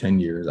school for 10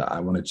 years. I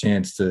want a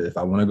chance to, if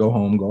I want to go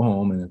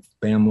home. And if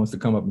fam wants to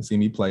come up and see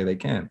me play, they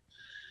can.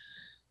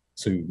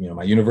 So,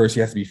 my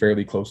university has to be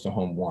fairly close to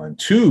home, 1.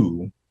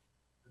 2,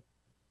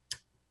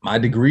 my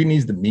degree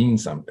needs to mean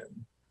something.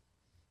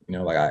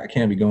 Like, I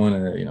can't be going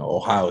to,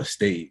 Ohio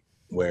State,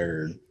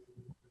 where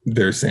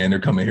they're saying they're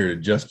coming here to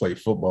just play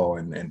football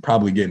and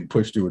probably getting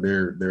pushed through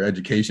their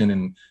education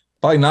and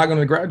probably not going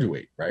to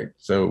graduate, right?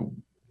 So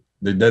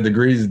their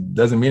degrees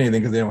doesn't mean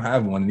anything because they don't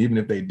have one. And even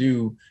if they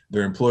do,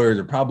 their employers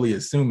are probably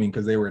assuming,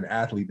 because they were an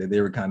athlete, that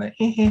they were kind of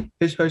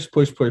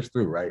push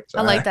through, right? So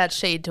I like that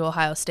shade to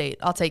Ohio State.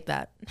 I'll take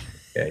that.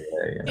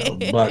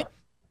 Yeah.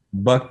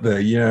 Buck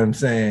the, you know what I'm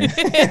saying?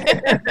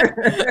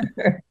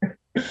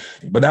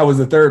 But that was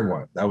the third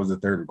one. That was the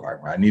third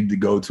requirement. I needed to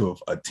go to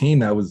a team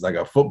that was like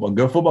a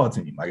good football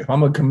team. Like, if I'm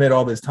gonna commit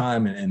all this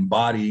time and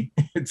body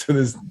to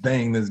this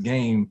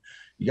game,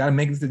 you gotta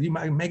make it to, you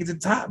might make it to the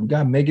top. You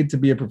gotta make it to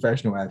be a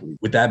professional athlete.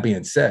 With that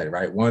being said,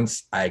 right,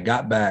 once I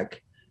got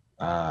back,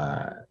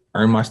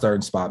 earned my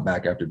starting spot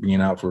back after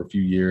being out for a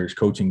few years,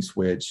 coaching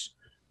switch,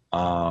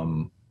 I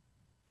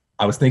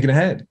was thinking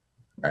ahead.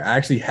 I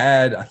actually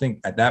had, I think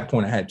at that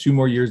point, I had 2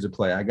 more years to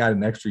play. I got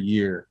an extra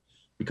year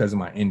because of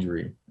my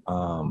injury.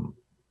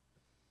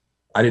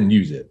 I didn't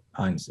use it.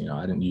 I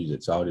didn't use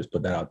it. So I'll just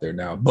put that out there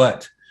now.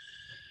 But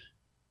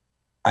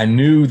I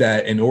knew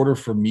that in order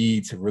for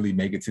me to really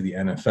make it to the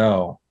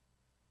NFL,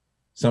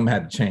 something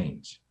had to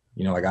change.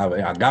 Like,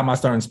 I got my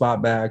starting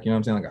spot back, you know what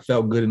I'm saying? Like, I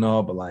felt good and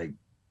all, but like,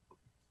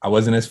 I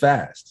wasn't as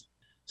fast.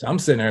 So I'm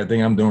sitting there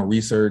thinking, I'm doing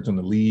research on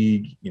the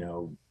league.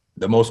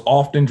 The most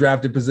often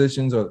drafted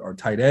positions are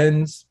tight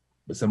ends,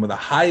 but some of the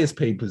highest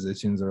paid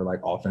positions are like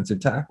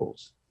offensive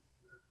tackles.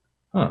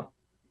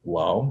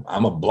 Well,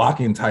 I'm a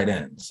blocking tight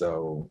end,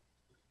 so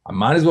I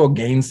might as well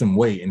gain some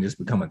weight and just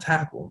become a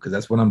tackle, because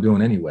that's what I'm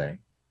doing anyway. I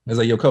was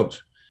like, yo,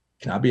 coach,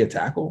 can I be a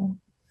tackle?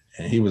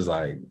 And he was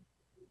like,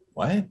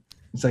 what?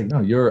 It's like,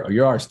 no,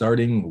 you're our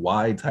starting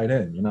wide tight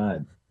end. You're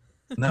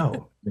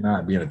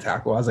not being a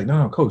tackle. I was like,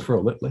 no, coach,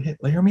 bro,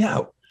 hear me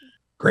out.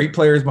 Great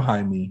players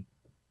behind me.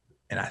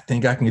 And I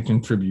think I can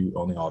contribute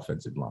on the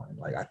offensive line.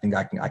 Like, I think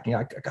I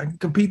can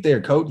compete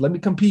there, coach. Let me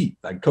compete.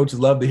 Like,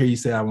 coaches love to hear you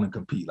say, I want to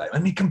compete. Like,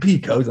 let me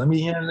compete, coach. Let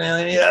me,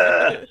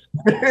 yeah.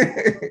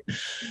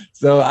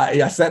 So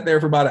I sat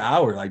there for about an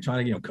hour, like,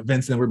 trying to,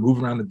 convince them. We're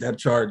moving around the depth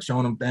chart,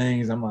 showing them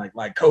things. I'm like,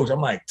 coach, I'm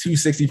like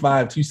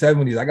 265,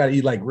 270s. I got to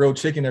eat like real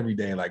chicken every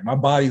day. Like, my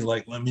body's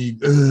like, let me.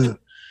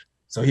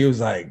 So he was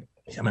like,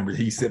 I remember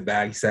he sat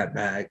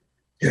back.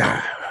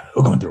 Yeah,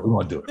 we're going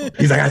to do it.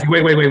 He's like,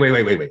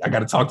 wait. I got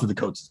to talk to the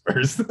coaches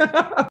first.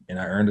 And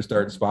I earned a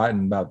starting spot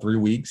in about 3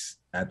 weeks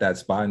at that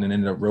spot, and then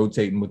ended up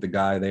rotating with the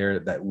guy there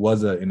that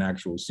was an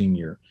actual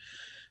senior.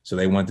 So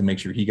they wanted to make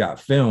sure he got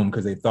film,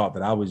 because they thought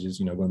that I was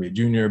just, going to be a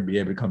junior, be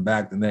able to come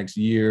back the next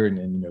year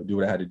and do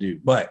what I had to do.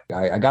 But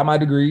I got my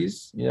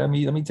degrees. Let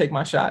me take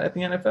my shot at the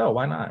NFL.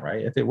 Why not,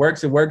 right? If it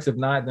works, it works. If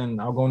not, then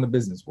I'll go in the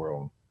business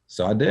world.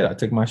 So I did. I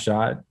took my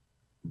shot.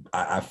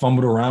 I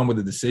fumbled around with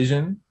the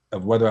decision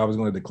of whether I was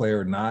going to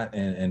declare or not,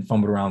 and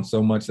fumbled around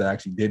so much that I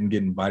actually didn't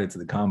get invited to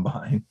the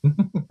combine.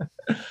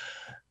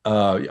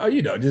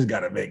 Just got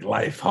to make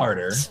life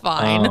harder. It's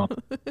fine.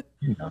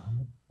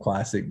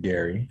 Classic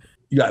Garry.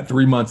 You got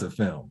 3 months of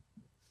film,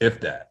 if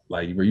that.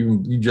 Like,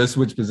 you just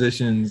switched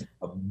positions,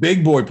 a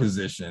big boy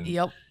position,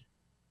 yep,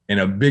 in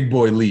a big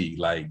boy league.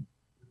 Like,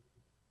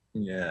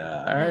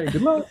 Yeah. All right.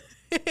 Good luck.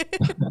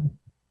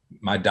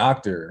 My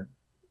doctor,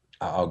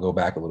 I'll go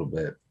back a little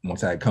bit.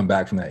 Once I had come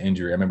back from that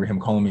injury, I remember him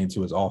calling me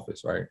into his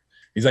office, right?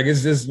 He's like,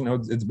 it's just,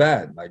 it's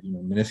bad. Like,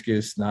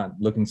 meniscus not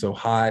looking so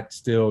hot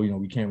still,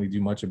 we can't really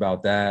do much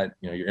about that.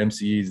 Your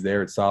MCE is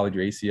there, it's solid.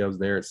 Your ACL is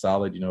there, it's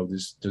solid.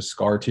 Just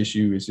scar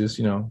tissue. It's just,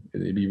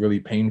 it'd be really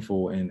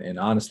painful. And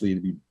honestly,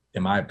 it'd be,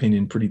 in my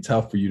opinion, pretty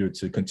tough for you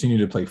to continue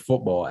to play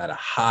football at a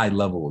high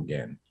level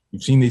again.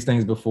 You've seen these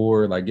things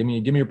before. Like, give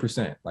me a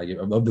percent. Like,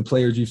 of the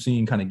players you've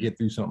seen kind of get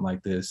through something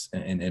like this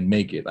and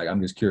make it. Like,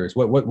 I'm just curious,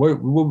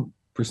 what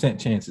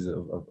percent chances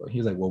of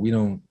he's like, well, we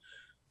don't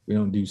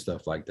do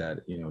stuff like that.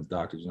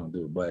 Doctors don't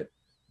do it,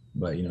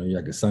 but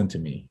you're like a son to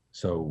me.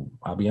 So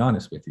I'll be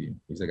honest with you.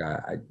 He's like,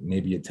 I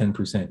maybe a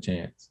 10%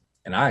 chance.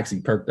 And I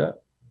actually perked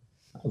up.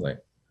 I was like,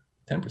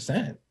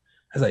 10%. I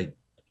was like,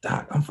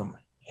 Doc, I'm from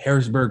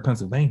Harrisburg,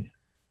 Pennsylvania.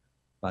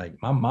 Like,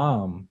 my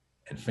mom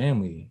and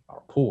family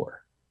are poor.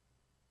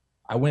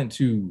 I went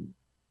to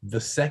the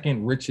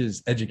second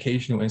richest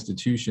educational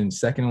institution,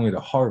 second only to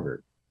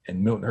Harvard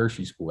and Milton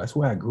Hershey School. That's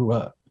where I grew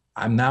up.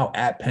 I'm now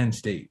at Penn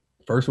State.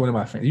 First one of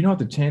my friends. You know what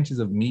the chances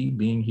of me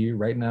being here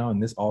right now in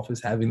this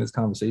office having this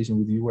conversation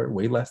with you are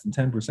way less than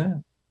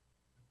 10%.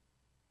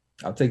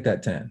 I'll take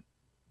that 10.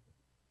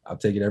 I'll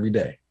take it every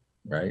day,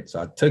 right?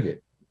 So I took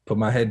it, put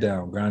my head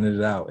down, grounded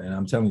it out, and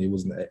I'm telling you, it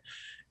was an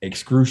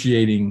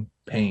excruciating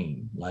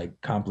pain, like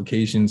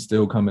complications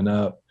still coming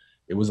up.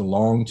 It was a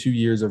long 2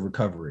 years of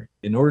recovery.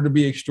 In order to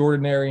be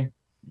extraordinary, you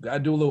gotta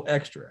do a little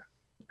extra.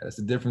 That's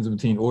the difference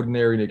between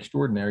ordinary and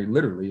extraordinary.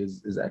 Literally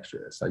is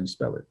extra. That's how you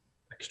spell it.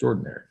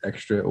 Extraordinary,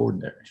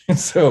 extraordinary.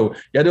 So you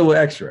gotta do a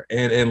little extra.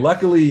 And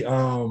luckily,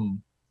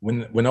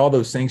 when all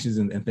those sanctions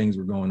and things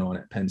were going on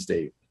at Penn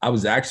State, I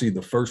was actually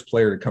the first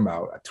player to come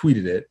out. I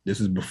tweeted it. This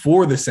was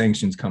before the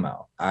sanctions come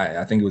out.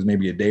 I think it was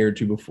maybe a day or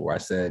two before. I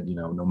said,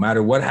 no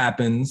matter what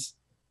happens,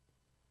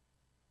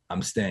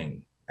 I'm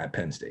staying at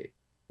Penn State.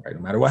 Right,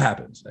 no matter what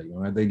happens, like,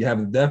 they have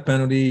the death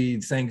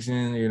penalty,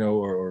 sanction,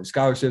 or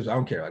scholarships, I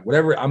don't care. Like,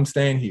 whatever, I'm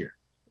staying here.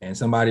 And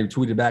somebody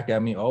tweeted back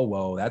at me, oh,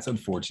 well, that's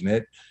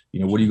unfortunate.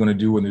 What are you going to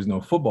do when there's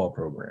no football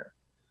program?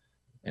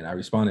 And I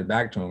responded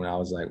back to him, and I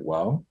was like,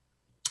 well,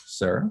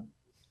 sir,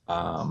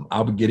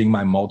 I'll be getting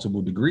my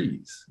multiple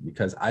degrees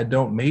because I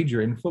don't major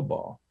in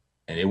football.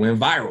 And it went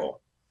viral.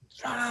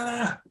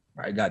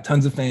 Right, got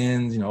tons of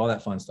fans, all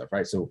that fun stuff,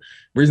 right? So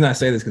the reason I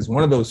say this, because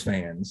one of those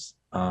fans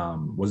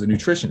was a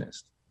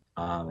nutritionist.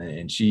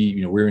 And she,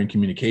 we were in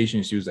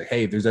communication. She was like,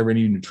 hey, if there's ever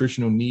any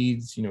nutritional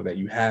needs, that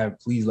you have,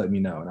 please let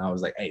me know. And I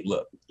was like, hey,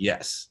 look,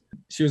 yes.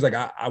 She was like,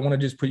 I want to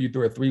just put you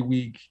through a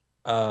 3-week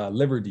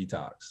liver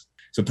detox.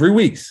 So 3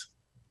 weeks,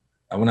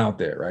 I went out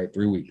there, right?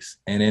 3 weeks.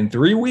 And in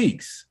 3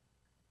 weeks,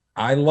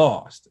 I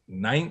lost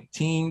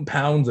 19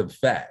 pounds of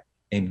fat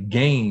and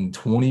gained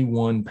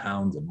 21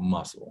 pounds of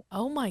muscle.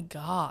 Oh my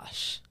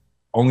gosh.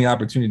 Only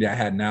opportunity I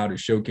had now to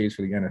showcase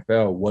for the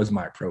NFL was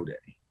my pro day.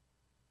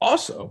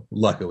 Also,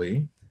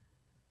 luckily,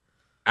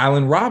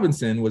 Allen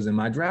Robinson was in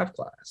my draft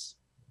class,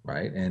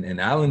 right? And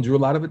Allen drew a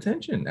lot of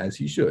attention, as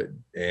he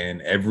should. And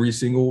every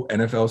single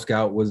NFL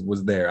scout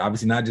was there.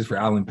 Obviously, not just for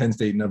Allen. Penn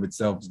State in of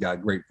itself has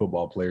got great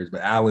football players, but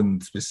Allen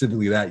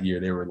specifically that year,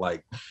 they were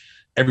like,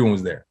 everyone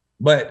was there.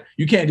 But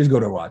you can't just go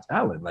to watch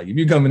Allen. Like, if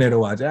you're coming there to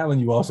watch Allen,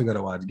 you also got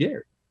to watch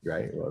Garry,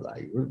 right? Well,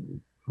 like,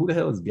 who the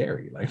hell is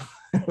Garry? Like,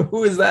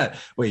 who is that?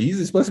 Wait,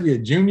 he's supposed to be a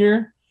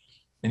junior?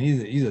 And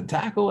he's a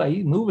tackle. Like,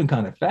 he's moving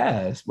kind of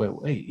fast,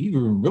 but wait, he's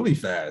moving really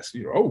fast.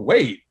 Oh,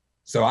 wait.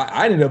 So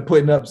I ended up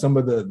putting up some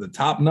of the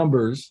top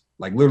numbers,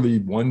 like literally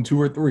 1,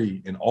 2, or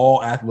 3 in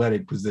all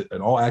athletic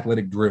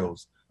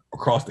drills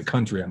across the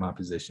country at my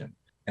position.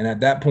 And at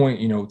that point,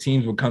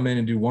 teams would come in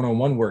and do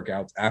one-on-one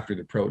workouts after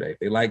the pro day. If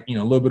they like, a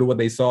little bit of what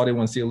they saw, they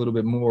want to see a little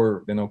bit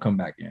more, then they'll come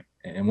back in.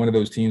 And one of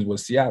those teams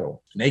was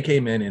Seattle. And they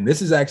came in, and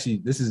this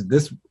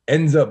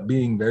ends up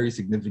being very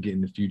significant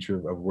in the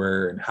future of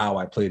where and how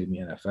I played in the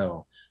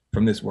NFL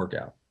from this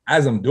workout.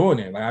 As I'm doing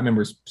it, like, I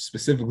remember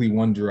specifically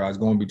one drill, I was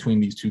going between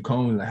these 2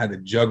 cones, and I had to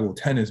juggle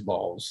tennis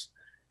balls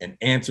and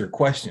answer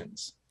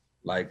questions.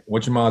 Like,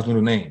 what's your mom's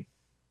middle name?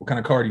 What kind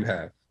of car do you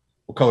have?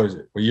 What color is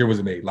it? What year was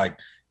it made? Like,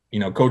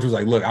 coach was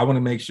like, look, I want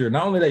to make sure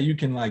not only that you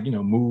can, like,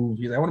 move,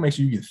 he's like, I want to make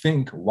sure you can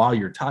think while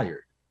you're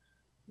tired.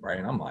 Right.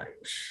 And I'm like,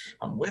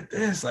 I'm with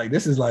this. Like,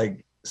 this is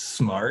like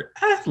smart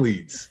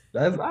athletes.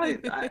 That's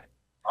I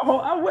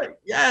went,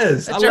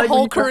 yes. That's your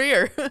whole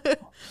career.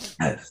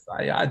 Yes.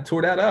 I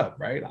tore that up,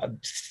 right? And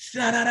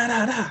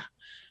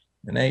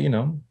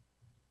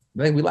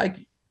they, we like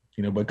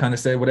you, but kind of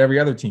said what every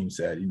other team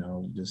said,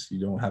 just you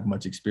don't have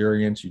much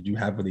experience. You do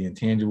have the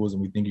intangibles,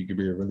 and we think you could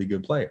be a really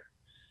good player.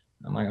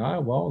 I'm like, all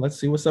right, well, let's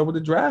see what's up with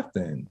the draft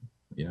then.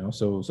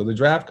 So the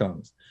draft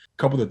comes. A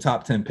couple of the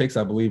top 10 picks,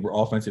 I believe, were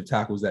offensive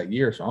tackles that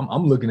year. So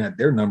I'm looking at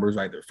their numbers,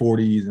 right? Their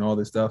 40s and all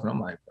this stuff. And I'm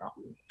like,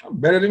 I'm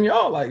better than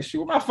y'all. Like, shoot,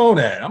 where my phone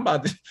at?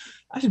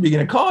 I should be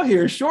getting a call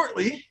here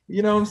shortly.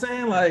 You know what I'm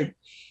saying? Like,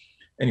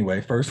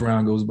 anyway, first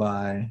round goes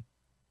by,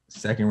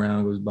 second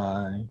round goes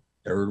by,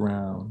 third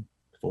round,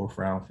 fourth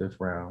round, fifth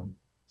round,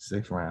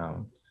 sixth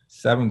round,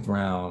 seventh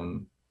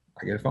round,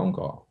 I get a phone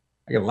call.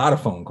 I get a lot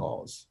of phone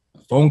calls.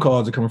 Phone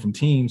calls are coming from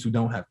teams who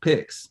don't have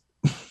picks.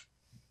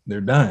 They're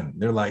done.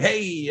 They're like,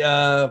 hey,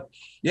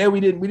 yeah, we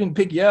didn't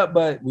pick you up,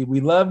 but we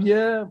love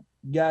you.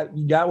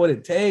 You got what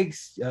it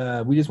takes.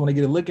 We just want to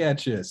get a look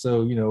at you.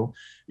 So,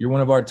 you're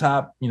one of our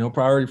top,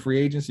 priority free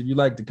agents. If you'd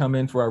like to come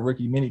in for our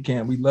rookie mini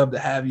camp, we'd love to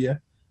have you.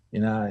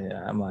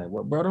 I'm like,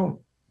 well, bro,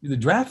 the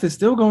draft is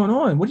still going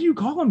on. What are you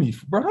calling me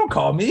for? Bro, don't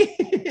call me.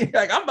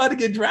 Like, I'm about to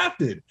get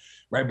drafted.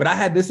 Right. But I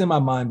had this in my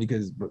mind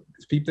because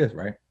peep this,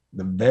 right?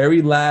 The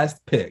very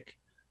last pick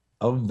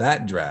of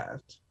that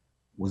draft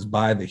was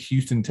by the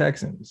Houston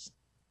Texans,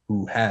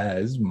 who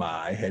has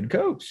my head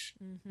coach,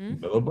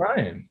 Bill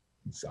O'Brien.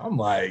 So I'm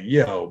like,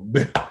 yo,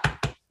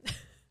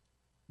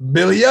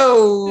 Billy,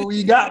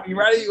 you got me,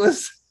 right?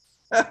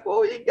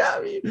 You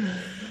got me.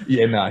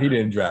 Yeah, no, he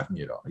didn't draft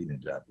me at all.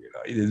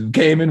 He just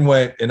came and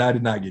went, and I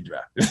did not get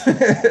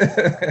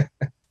drafted.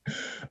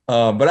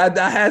 But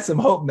I had some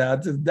hope now.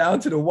 Down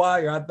to the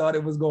wire, I thought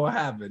it was going to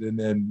happen. And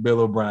then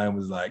Bill O'Brien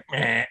was like,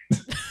 meh.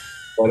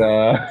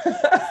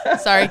 But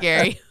sorry,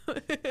 Gary.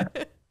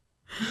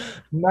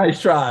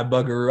 Nice try,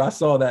 Buckaroo. I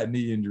saw that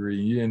knee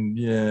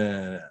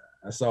injury.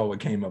 I saw what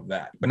came of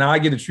that. But now I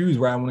get to choose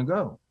where I want to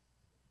go,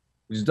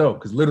 which is dope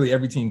because literally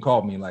every team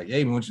called me like,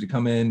 hey, we want you to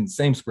come in,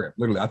 same script.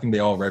 Literally, I think they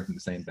all read from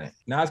the same thing.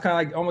 Now it's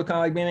almost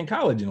like being in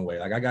college in a way.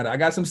 Like I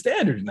got some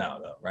standards now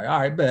though, right? All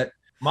right, bet.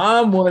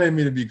 Mom wanted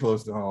me to be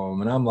close to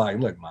home, and I'm like,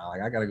 look, Mom,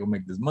 like I gotta go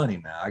make this money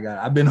now.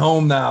 I've been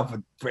home now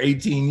for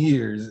 18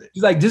 years.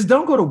 She's like, just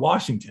don't go to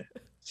Washington.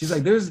 She's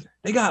like,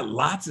 they got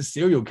lots of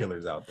serial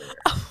killers out there.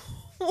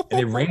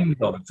 And it rains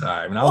all the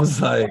time. And I was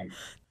like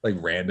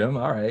random.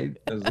 All right.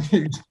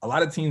 A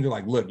lot of teams are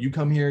like, look, you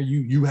come here,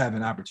 you have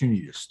an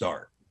opportunity to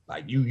start.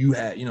 Like you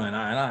had, and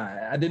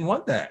I didn't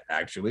want that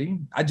actually.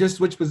 I just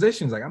switched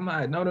positions. Like I'm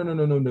not, no.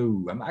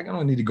 I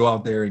don't need to go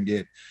out there and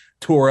get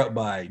tore up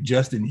by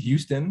Justin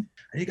Houston.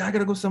 I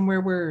gotta go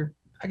somewhere where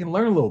I can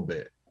learn a little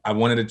bit. I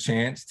wanted a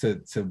chance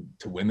to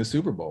win the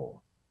Super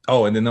Bowl.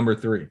 Oh, and then number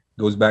 3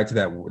 goes back to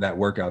that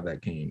workout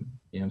that came.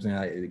 You know what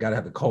I'm saying? I gotta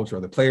have the culture.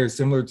 Are the players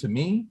similar to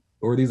me?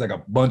 Or are these like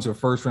a bunch of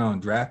first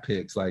round draft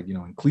picks, like,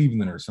 in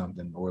Cleveland or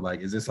something? Or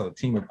like, is this a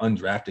team of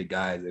undrafted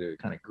guys that are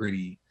kind of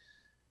gritty,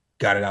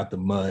 got it out the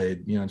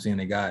mud? You know what I'm saying?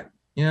 They got,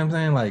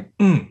 like,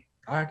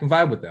 I can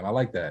vibe with them. I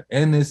like that.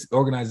 And this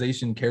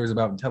organization cares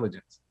about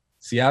intelligence.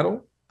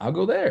 Seattle, I'll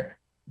go there,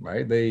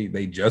 right?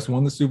 They just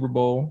won the Super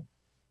Bowl.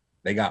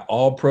 They got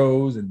all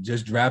pros and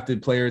just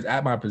drafted players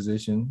at my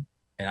position.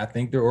 And I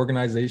think their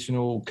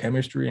organizational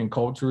chemistry and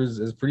culture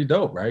is pretty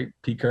dope, right?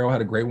 Pete Carroll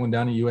had a great one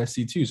down at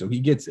USC too, so he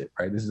gets it,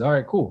 right? This is all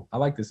right, cool. I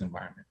like this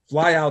environment.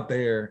 Fly out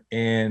there,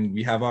 and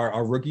we have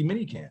our rookie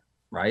mini camp,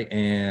 right?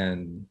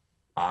 And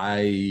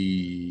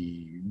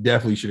I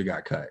definitely should have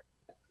got cut.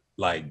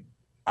 Like,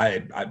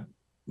 I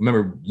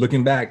remember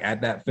looking back at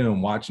that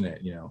film, watching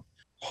it,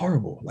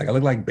 horrible. Like I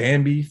look like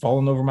Bambi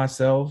falling over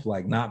myself.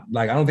 Like I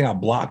don't think I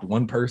blocked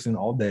one person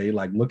all day.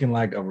 Like looking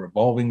like a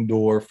revolving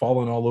door,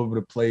 falling all over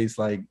the place.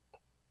 Like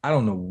I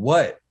don't know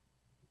what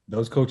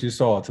those coaches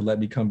saw to let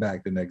me come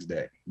back the next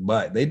day,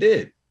 but they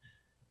did.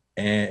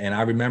 And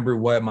I remember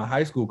what my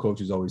high school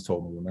coaches always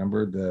told me.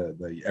 Remember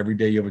the every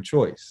day you have a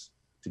choice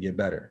to get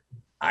better.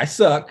 I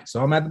suck,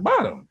 so I'm at the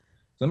bottom.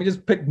 So let me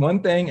just pick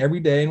one thing every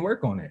day and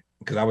work on it.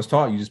 Because I was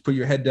taught you just put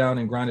your head down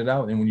and grind it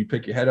out. And when you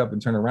pick your head up and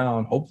turn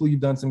around, hopefully you've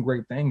done some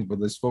great things, but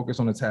let's focus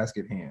on the task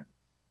at hand.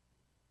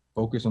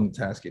 Focus on the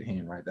task at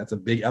hand, right? That's a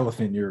big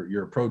elephant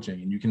you're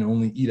approaching, and you can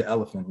only eat an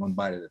elephant one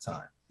bite at a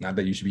time. Not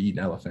that you should be eating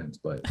elephants,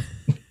 but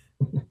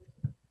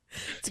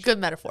it's a good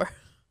metaphor.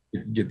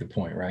 You get the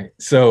point, right?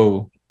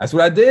 So that's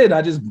what I did.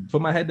 I just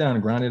put my head down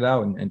and grind it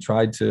out and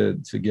tried to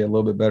get a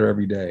little bit better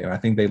every day. And I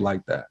think they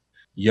like that.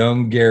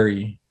 Young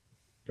Garry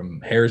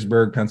from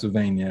Harrisburg,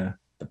 Pennsylvania,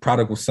 the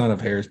prodigal son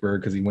of Harrisburg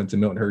because he went to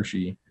Milton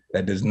Hershey,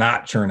 that does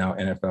not churn out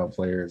NFL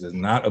players, is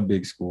not a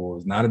big school,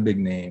 is not a big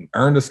name,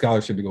 earned a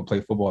scholarship to go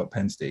play football at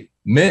Penn State,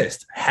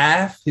 missed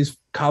half his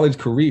college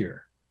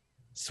career,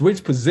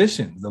 switched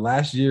positions the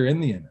last year in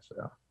the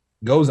NFL,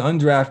 goes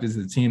undrafted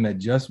to the team that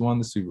just won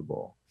the Super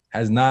Bowl,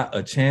 has not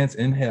a chance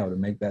in hell to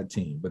make that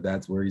team, but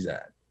that's where he's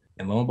at.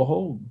 And lo and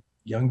behold,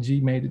 young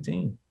G made the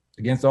team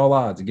against all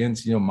odds,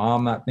 against,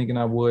 mom not thinking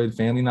I would,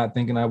 family not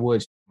thinking I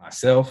would,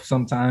 myself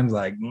sometimes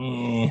like,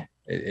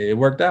 it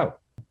worked out.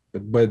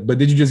 But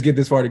did you just get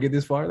this far to get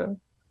this far though?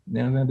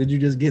 Did you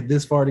just get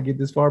this far to get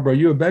this far? Bro,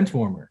 you're a bench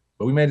warmer,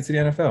 but we made it to the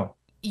NFL.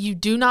 You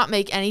do not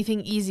make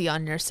anything easy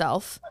on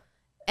yourself.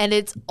 And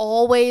it's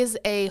always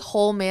a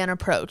whole man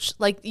approach.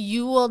 Like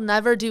you will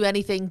never do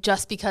anything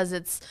just because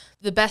it's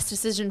the best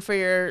decision for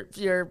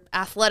your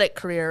athletic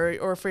career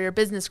or for your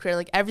business career.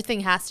 Like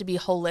everything has to be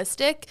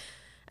holistic.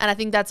 And I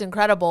think that's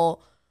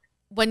incredible.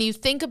 When you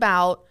think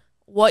about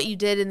what you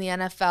did in the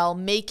NFL,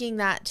 making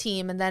that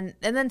team and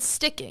then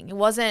sticking. It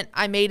wasn't,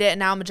 I made it and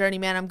now I'm a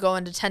journeyman, I'm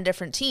going to 10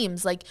 different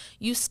teams. Like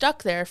you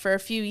stuck there for a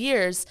few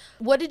years.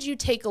 What did you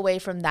take away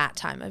from that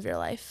time of your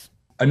life?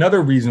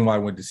 Another reason why I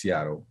went to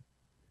Seattle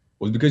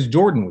was because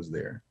Jordan was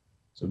there.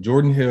 So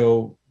Jordan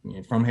Hill,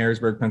 from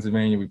Harrisburg,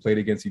 Pennsylvania, we played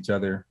against each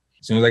other.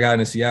 As soon as I got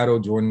into Seattle,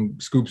 Jordan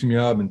scoops me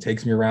up and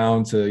takes me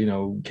around to, you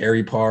know,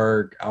 Cary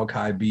Park,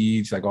 Alki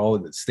Beach, like all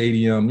of the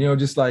stadium, you know,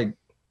 just like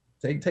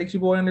takes your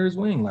boy under his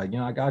wing. Like, you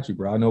know, I got you,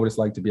 bro. I know what it's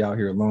like to be out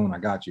here alone. I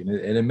got you.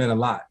 And it meant a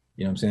lot.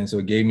 You know what I'm saying? So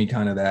it gave me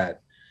kind of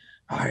that,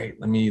 all right,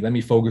 let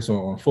me focus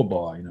on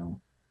football, you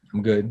know.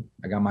 I'm good.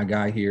 I got my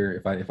guy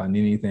here. If I need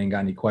anything,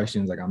 got any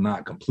questions, like I'm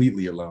not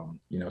completely alone,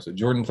 you know. So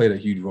Jordan played a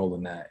huge role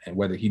in that, and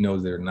whether he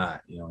knows it or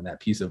not, you know, and that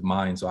peace of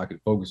mind, so I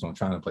could focus on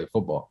trying to play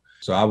football.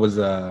 So I was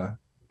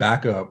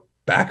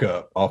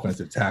backup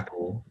offensive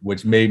tackle,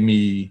 which made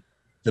me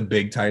the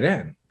big tight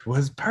end. It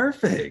was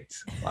perfect.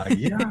 Like,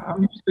 yeah,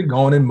 I'm used to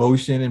going in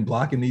motion and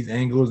blocking these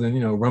angles and,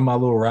 you know, run my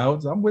little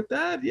routes. I'm with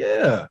that.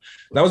 Yeah,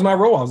 that was my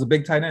role. I was a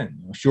big tight end.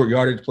 You know, short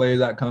yardage plays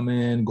that come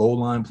in, goal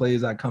line plays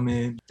that come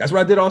in. That's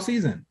what I did all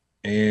season.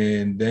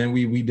 And then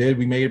we made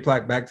it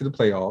back to the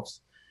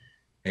playoffs,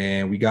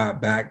 and we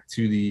got back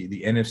to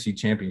the NFC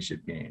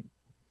Championship game,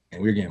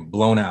 and we were getting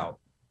blown out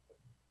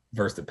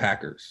versus the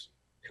Packers.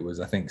 It was,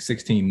 I think,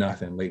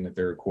 16-0 late in the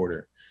third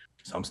quarter.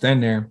 So I'm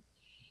standing there,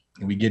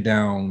 and we get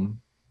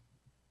down,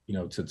 you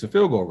know, to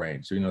field goal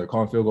range. So, you know, they're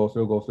calling field goal.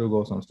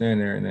 So I'm standing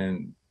there, and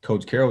then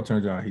Coach Carroll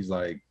turns around. He's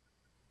like,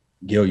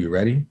 "Gil, you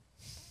ready?"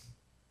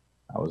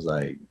 I was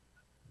like,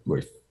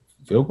 "Wait,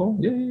 field goal?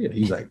 Yeah."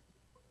 He's like,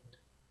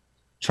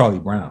 Charlie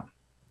Brown.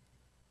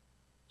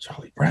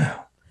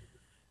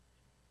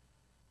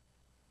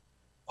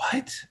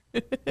 What?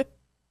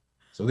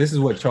 So this is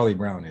what Charlie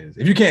Brown is.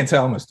 If you can't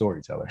tell, I'm a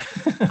storyteller.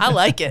 I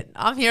like it.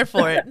 I'm here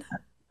for it.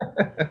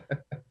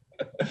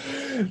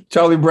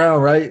 Charlie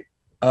Brown, right?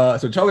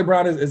 So Charlie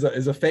Brown is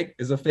a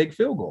fake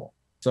field goal.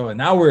 So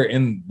now we're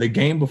in the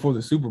game before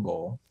the Super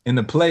Bowl, and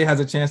the play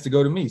has a chance to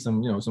go to me.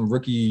 Some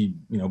rookie,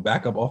 you know,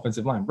 backup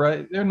offensive line.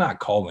 Bro, they're not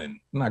calling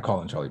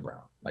Charlie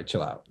Brown. Like,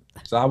 chill out.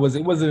 So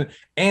it wasn't,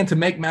 and to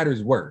make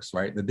matters worse,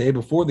 right? The day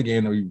before the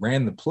game that we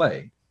ran the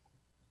play,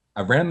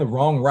 I ran the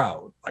wrong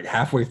route, like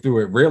halfway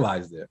through it,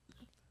 realized it,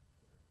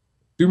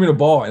 threw me the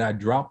ball, and I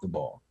dropped the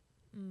ball.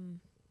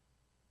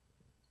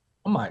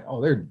 I'm like,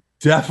 oh, they're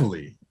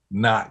definitely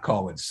not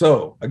calling.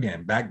 So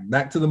again,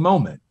 back to the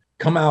moment.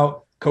 Come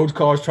out, coach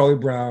calls Charlie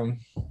Brown.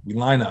 We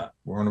line up.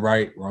 We're on the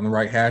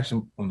right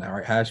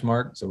hash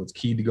mark. So it's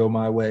key to go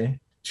my way.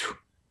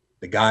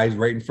 The guy's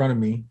right in front of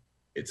me.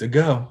 It's a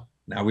go.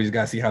 Now we just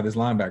got to see how this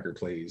linebacker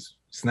plays.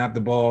 Snap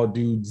the ball,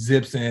 dude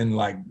zips in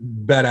like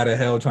bat out of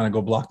hell trying to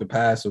go block the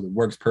pass, so it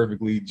works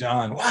perfectly.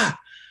 John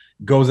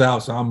goes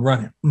out, so I'm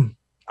running.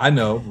 I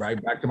know,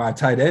 right? Back to my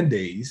tight end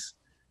days,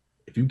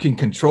 if you can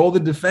control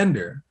the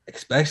defender,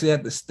 especially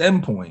at the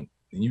stem point,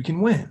 then you can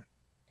win.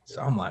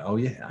 So I'm like, oh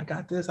yeah, I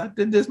got this. I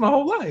did this my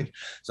whole life.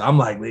 So I'm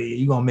like,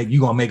 you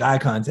gonna make eye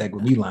contact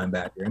with me,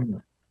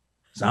 linebacker.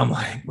 So I'm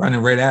like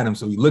running right at him.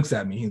 So he looks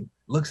at me.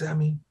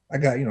 I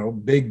got, you know,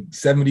 big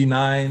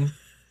 79.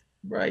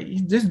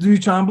 Right, this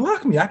dude trying to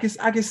block me. I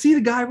can see the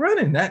guy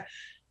running. That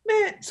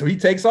man. So he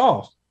takes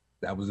off.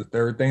 That was the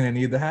third thing that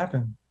needed to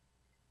happen.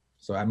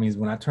 So that means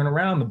when I turn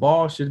around, the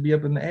ball should be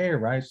up in the air,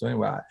 right? So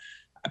anyway,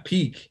 I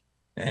peek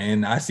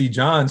and I see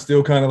John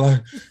still kind of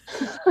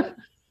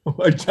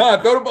like,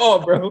 John, throw the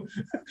ball, bro.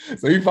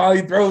 So he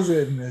finally throws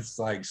it, and it's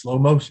like slow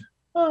motion.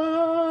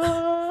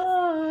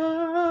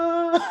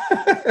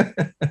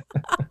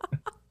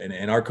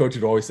 And our coach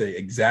would always say,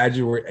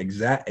 exaggerate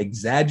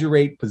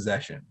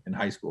possession in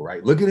high school,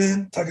 right? Look it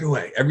in, tuck it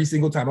away every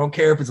single time. I don't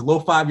care if it's a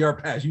little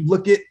 5-yard pass. You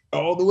look it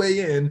all the way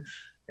in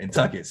and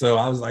tuck it. So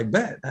I was like,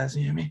 bet. That's,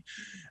 you know what I mean?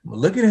 I'm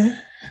gonna look it in,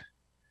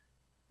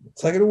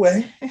 tuck it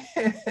away.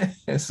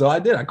 And so I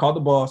did. I caught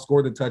the ball,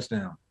 scored the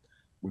touchdown,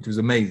 which was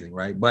amazing,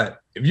 right? But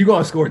if you're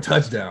gonna score a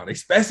touchdown,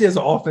 especially as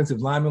an offensive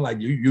lineman, like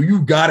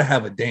you gotta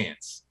have a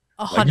dance.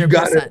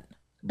 100%.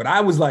 But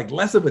I was like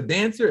less of a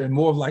dancer and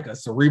more of like a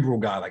cerebral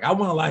guy. Like I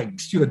want to like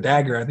shoot a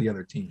dagger at the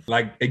other team.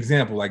 Like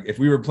example, like if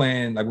we were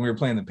playing, like when we were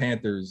playing the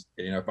Panthers,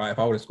 you know, if I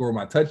would have scored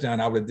my touchdown,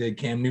 I would have did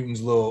Cam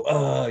Newton's little, you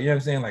know what I'm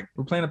saying? Like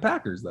we're playing the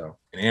Packers though,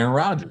 and Aaron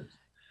Rodgers.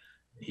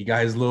 He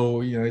got his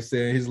little, you know, he's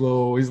saying his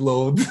little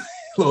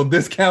little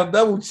discount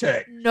double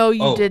check. No,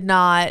 you did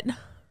not.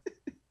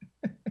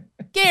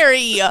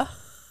 Gary.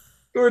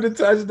 Scored the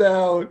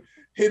touchdown,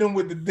 hit him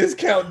with the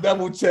discount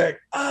double check.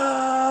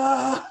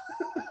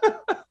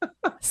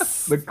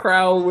 The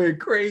crowd went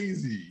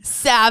crazy.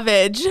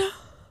 Savage.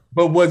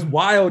 But what's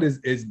wild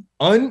is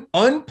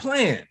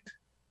unplanned.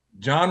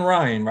 John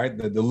Ryan, right?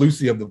 The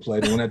Lucy of the play,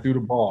 the one that threw the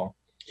ball.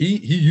 He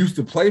used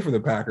to play for the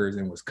Packers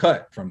and was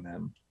cut from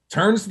them.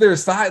 Turns to their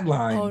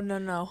sideline. Oh,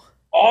 no.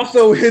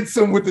 Also hits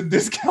him with the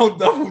discount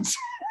double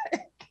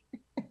check.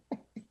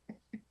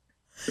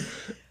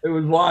 It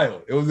was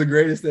wild. It was the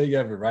greatest thing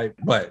ever, right?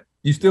 But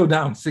you still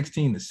down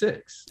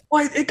 16-6.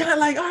 Well, it got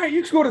like, all right,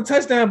 you scored a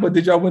touchdown, but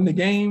did y'all win the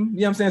game?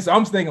 You know what I'm saying? So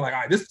I'm thinking like, all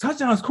right, this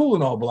touchdown is cool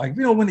and all, but like, if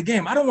we don't win the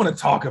game, I don't want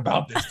to talk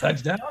about this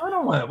touchdown.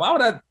 Why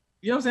would I,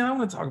 you know what I'm saying? I don't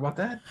want to talk about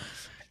that.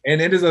 And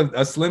it is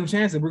a slim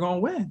chance that we're going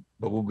to win.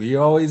 But we'll be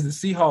always the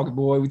Seahawks,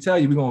 boy. We tell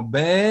you, we're going to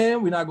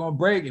bend, we're not going to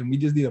break, and we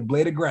just need a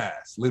blade of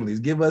grass. Literally,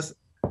 just give us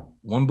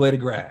one blade of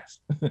grass.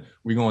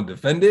 We're going to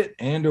defend it,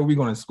 and or we're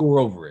going to score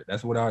over it.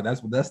 That's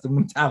the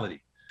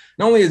mentality.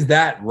 Not only is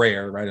that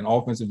rare, right, an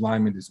offensive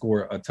lineman to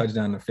score a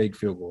touchdown and a fake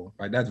field goal,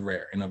 right, that's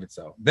rare in of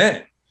itself.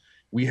 Then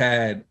we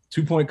had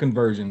 2-point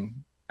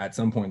conversion at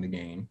some point in the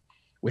game.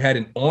 We had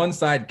an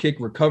onside kick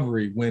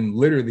recovery when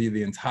literally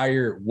the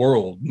entire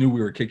world knew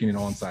we were kicking an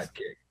onside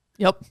kick.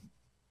 Yep.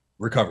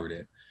 Recovered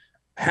it.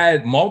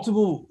 Had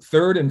multiple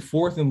 3rd and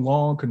 4th and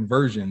long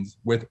conversions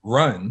with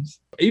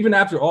runs. Even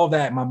after all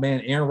that, my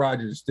man Aaron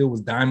Rodgers still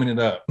was diming it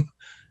up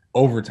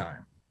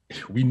overtime.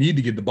 We need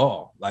to get the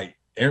ball. Like,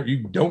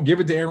 you don't give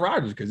it to Aaron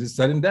Rodgers because it's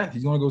sudden death.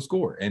 He's going to go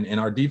score. And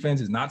our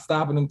defense is not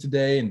stopping him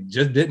today and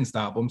just didn't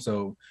stop him.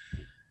 So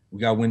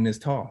we got to win this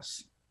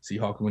toss.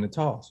 Seahawks win the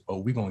toss. Oh,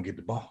 we're going to get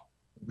the ball.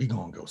 We're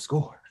going to go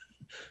score.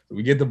 So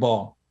we get the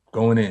ball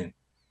going in.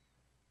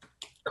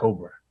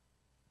 Cobra.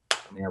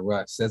 Man,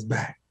 Russ sets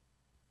back.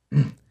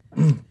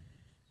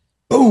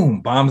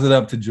 Boom. Bombs it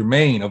up to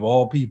Jermaine of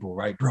all people,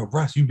 right? Bro,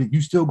 Russ,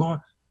 you still going?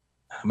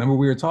 I remember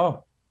we were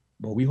taught,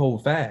 but we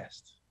hold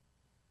fast.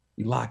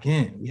 We lock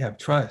in. We have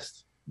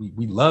trust.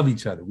 We love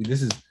each other.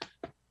 This is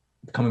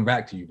coming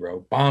back to you,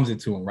 bro. Bombs it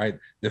to him, right?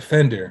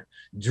 Defender,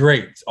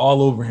 Drake's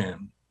all over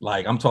him.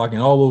 Like, I'm talking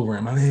all over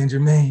him. My man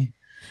Jermaine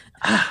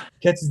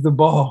catches the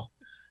ball.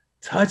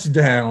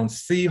 Touchdown,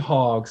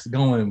 Seahawks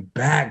going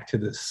back to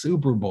the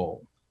Super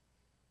Bowl.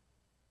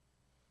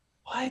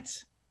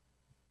 What?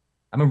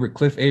 I remember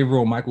Cliff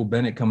Averill, Michael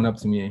Bennett coming up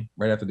to me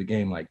right after the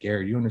game like,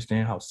 Gary, do you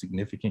understand how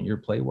significant your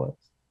play was?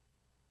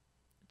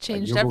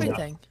 Changed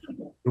everything.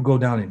 You'll go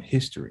down in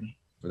history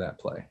for that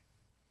play.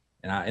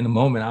 And in the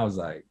moment, I was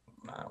like,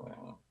 nah,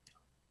 well,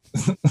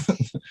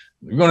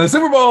 we're going to the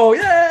Super Bowl.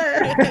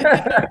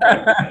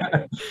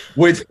 Yeah.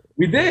 Which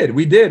we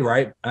did,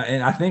 right?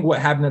 And I think what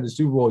happened at the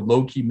Super Bowl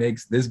low-key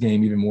makes this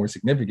game even more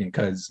significant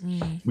because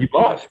we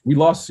lost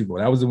the Super Bowl.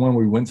 That was the one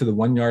where we went to the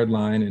 1-yard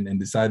line and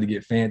decided to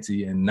get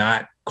fancy and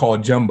not call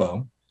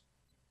jumbo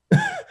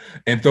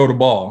and throw the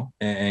ball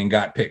and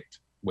got picked,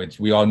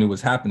 which we all knew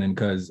was happening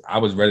because I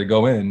was ready to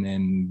go in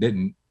and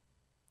didn't.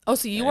 Oh,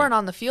 so you weren't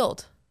on the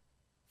field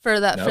for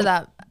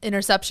that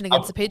interception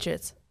against the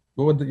Patriots?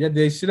 Well,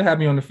 they should have had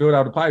me on the field. I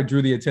would have probably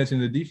drew the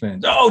attention of the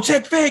defense. Oh,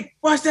 check fake.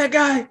 Watch that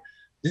guy.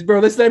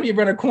 Let's let me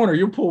run a corner.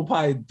 You'll pull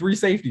probably 3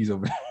 safeties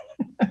over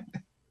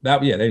there.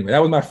 Anyway, that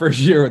was my first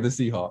year with the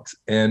Seahawks.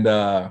 And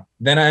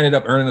then I ended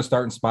up earning a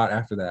starting spot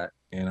after that.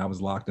 And I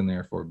was locked in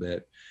there for a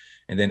bit.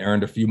 And then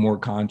earned a few more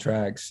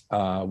contracts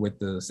with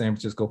the San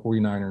Francisco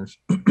 49ers.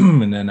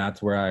 And then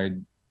that's where I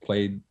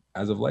played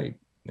as of late.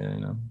 And,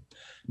 you know,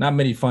 not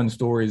many fun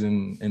stories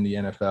in the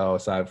NFL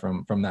aside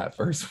from that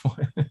first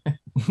one.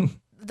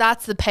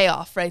 That's the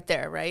payoff right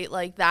there, right?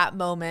 Like that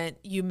moment,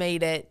 you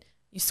made it,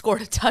 you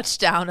scored a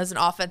touchdown as an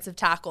offensive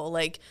tackle.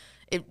 Like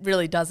it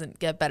really doesn't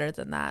get better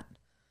than that. It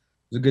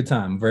was a good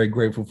time. I'm very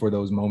grateful for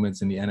those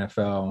moments in the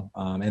NFL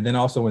and then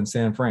also in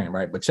San Fran,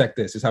 right? But check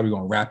this. This is how we're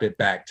going to wrap it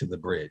back to the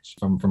bridge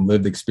from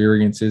lived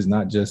experiences,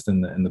 not just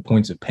in the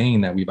points of pain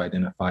that we've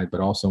identified,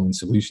 but also in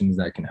solutions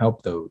that can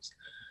help those,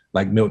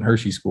 like Milton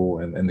Hershey School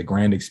and the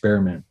Grand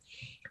Experiment,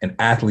 and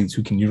athletes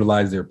who can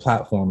utilize their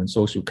platform and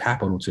social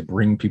capital to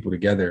bring people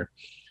together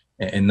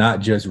and not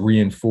just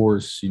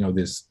reinforce, you know,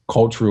 this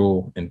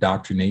cultural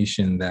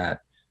indoctrination that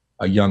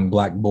a young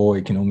Black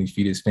boy can only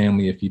feed his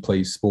family if he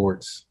plays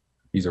sports,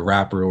 he's a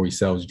rapper, or he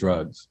sells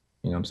drugs.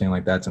 You know what I'm saying?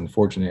 Like, that's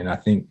unfortunate. And I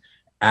think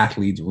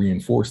athletes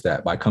reinforce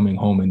that by coming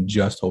home and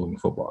just holding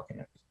football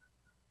camps,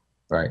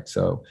 right?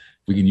 So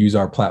if we can use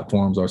our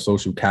platforms, our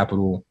social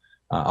capital,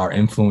 our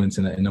influence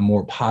in a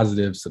more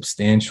positive,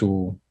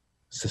 substantial,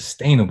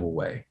 sustainable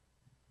way,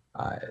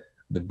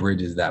 the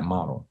bridge is that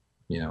model,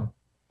 you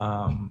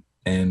know?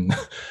 And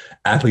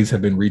athletes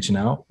have been reaching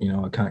out, you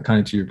know, kind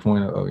of to your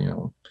point of, you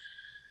know,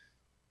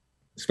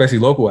 especially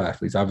local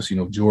athletes. Obviously,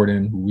 you know,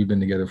 Jordan, who we've been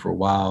together for a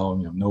while,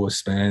 you know, Noah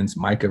Spence,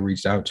 Micah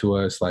reached out to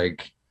us,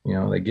 like, you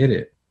know, they get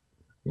it.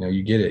 You know,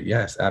 you get it.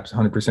 Yes,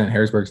 absolutely, 100%.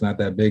 Harrisburg's not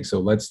that big. So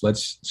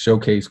let's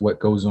showcase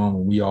what goes on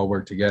when we all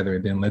work together.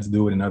 And then let's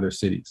do it in other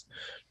cities.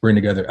 Bring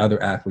together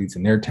other athletes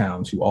in their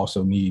towns who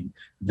also need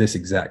this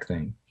exact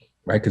thing,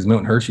 right? Because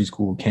Milton Hershey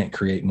School can't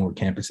create more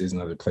campuses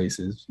in other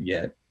places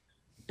yet.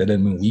 That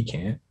doesn't mean we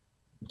can't.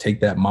 Take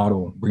that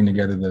model, bring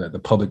together the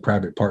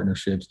public-private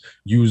partnerships,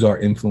 use our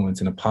influence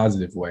in a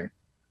positive way,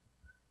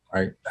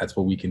 right? That's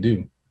what we can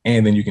do.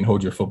 And then you can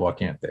hold your football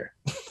camp there.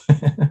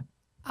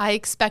 I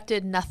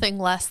expected nothing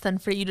less than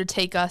for you to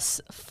take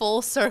us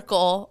full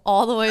circle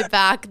all the way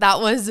back. That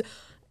was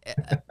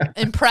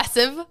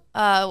impressive.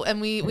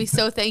 And we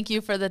so thank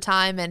you for the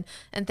time and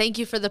thank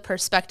you for the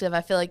perspective.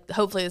 I feel like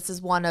hopefully this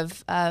is one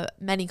of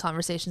many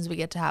conversations we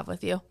get to have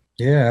with you.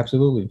 Yeah,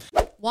 absolutely.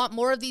 Want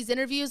more of these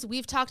interviews?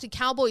 We've talked to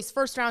Cowboys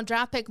first-round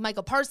draft pick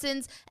Micah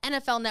Parsons,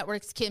 NFL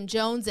Network's Kim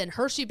Jones, and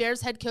Hershey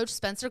Bears head coach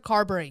Spencer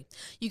Carberry.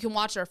 You can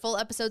watch our full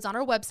episodes on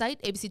our website,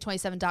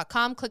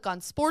 abc27.com, click on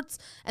sports,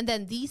 and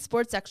then the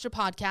Sports Extra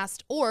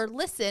podcast, or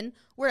listen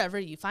wherever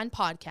you find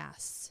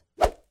podcasts.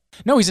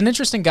 No, he's an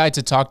interesting guy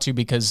to talk to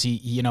because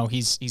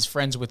he's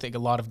friends with a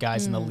lot of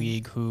guys in the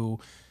league who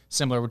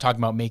similar. We're talking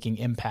about making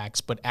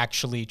impacts, but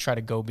actually try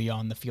to go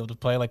beyond the field of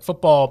play. Like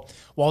football,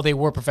 while they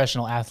were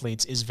professional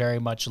athletes, is very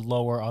much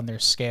lower on their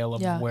scale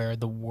of where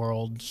the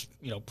world's,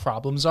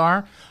 problems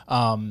are.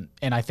 And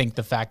I think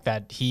the fact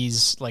that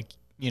he's like,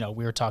 we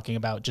were talking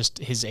about just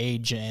his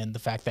age and the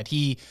fact that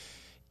he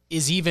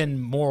is even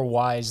more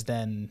wise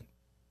than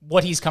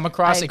what he's come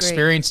across,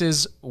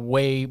 experiences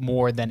way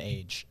more than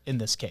age in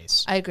this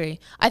case. I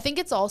agree. I think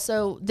it's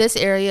also, this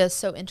area is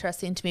so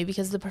interesting to me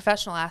because the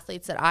professional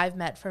athletes that I've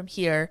met from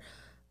here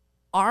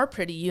are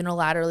pretty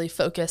unilaterally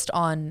focused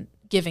on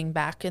giving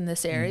back in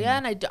this area.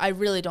 And I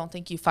really don't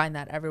think you find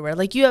that everywhere.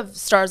 Like you have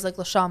stars like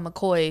LaShawn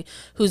McCoy,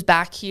 who's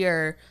back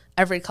here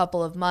every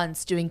couple of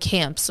months doing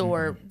camps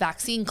or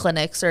vaccine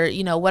clinics or,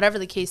 whatever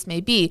the case may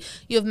be.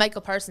 You have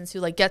Michael Parsons who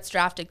like gets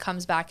drafted,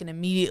 comes back and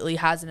immediately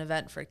has an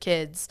event for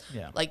kids,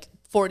 like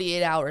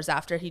 48 hours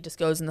after he just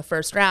goes in the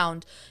first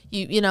round.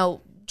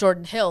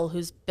 Jordan Hill,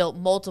 who's built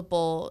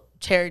multiple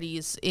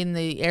charities in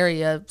the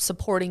area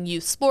supporting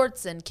youth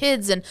sports and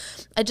kids. And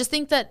I just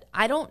think that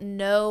I don't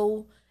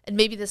know, and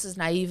maybe this is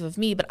naive of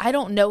me, but I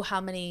don't know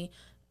how many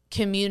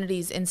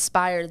communities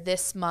inspire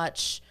this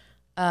much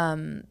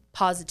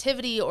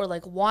positivity or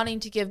like wanting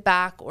to give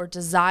back or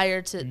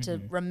desire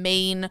to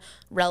remain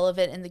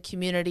relevant in the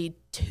community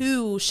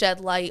to shed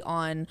light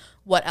on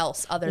what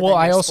else other than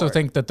I also sport.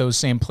 think that those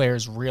same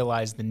players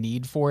realize the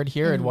need for it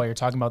here. And while you're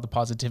talking about the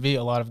positivity,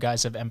 a lot of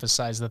guys have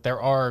emphasized that there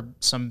are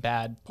some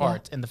bad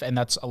parts. And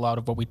that's a lot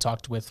of what we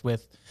talked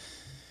with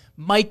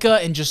Micah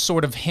and just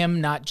sort of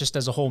him, not just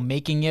as a whole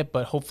making it,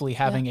 but hopefully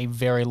having a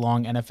very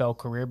long NFL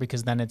career,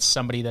 because then it's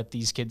somebody that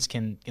these kids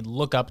can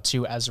look up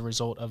to as a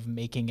result of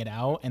making it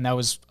out. And that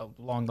was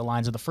along the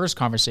lines of the first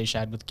conversation I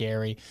had with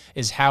Gary,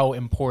 is how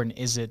important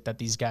is it that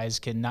these guys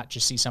can not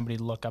just see somebody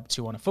to look up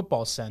to on a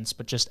football sense,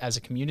 but just as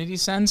a community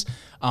sense.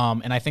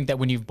 And I think that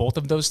when you have both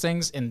of those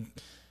things, and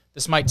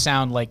this might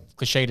sound like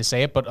cliche to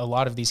say it, but a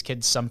lot of these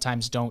kids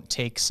sometimes don't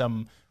take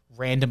some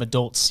random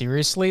adult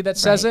seriously that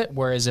says it,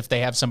 whereas if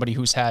they have somebody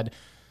who's had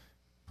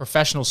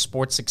professional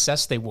sports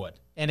success, they would.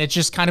 And it's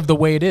just kind of the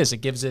way it is. It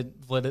gives it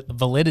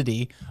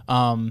validity.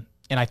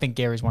 And I think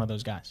Gary's one of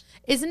those guys.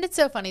 Isn't it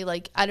so funny?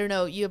 Like, I don't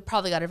know, you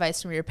probably got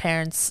advice from your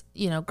parents,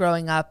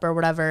 growing up or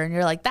whatever, and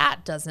you're like,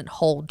 that doesn't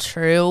hold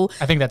true.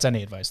 I think that's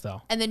any advice,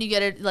 though. And then you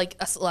get it, like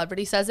a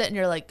celebrity says it, and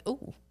you're like,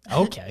 ooh.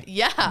 Okay.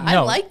 I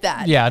like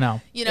that. Yeah,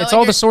 no. It's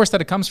all the source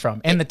that it comes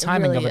from and the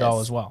timing really of it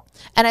all as well.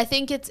 And I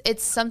think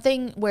it's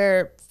something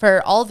where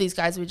for all of these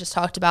guys we just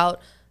talked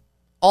about,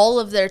 all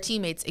of their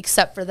teammates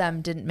except for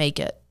them didn't make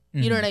it.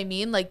 You know what I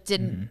mean? Like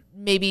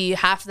maybe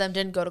half of them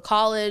didn't go to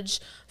college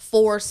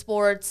for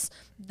sports.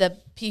 The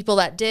people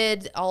that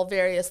did, all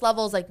various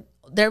levels, like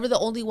they were the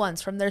only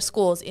ones from their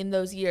schools in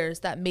those years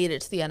that made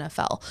it to the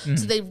NFL.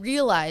 So they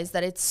realize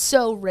that it's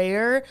so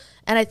rare.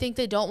 And I think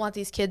they don't want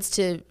these kids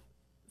to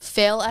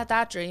fail at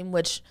that dream,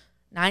 which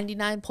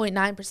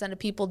 99.9% of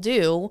people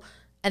do,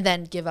 and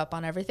then give up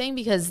on everything,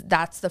 because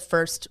that's the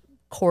first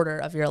quarter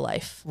of your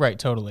life. Right,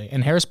 totally.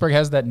 And Harrisburg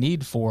has that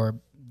need for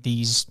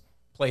these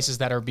places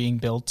that are being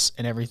built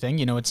and everything.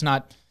 It's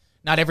not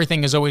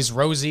everything is always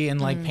rosy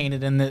and like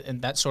painted in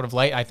that sort of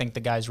light. I think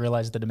the guys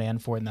realize the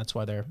demand for it, and that's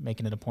why they're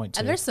making it a point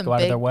to go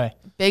out of their way.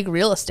 Big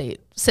real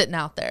estate sitting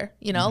out there,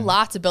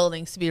 lots of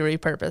buildings to be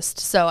repurposed.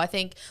 So I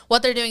think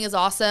what they're doing is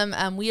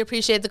awesome. We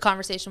appreciate the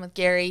conversation with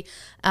Gary.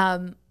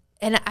 And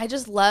I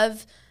just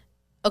love,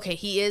 okay,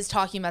 he is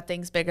talking about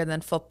things bigger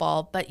than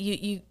football, but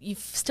you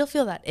still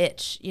feel that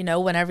itch,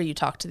 whenever you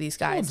talk to these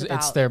guys.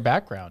 It's their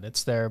background.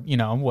 It's their,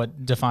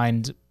 what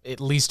defined, at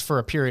least for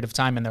a period of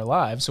time in their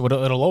lives. So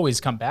it'll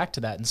always come back to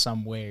that in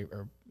some way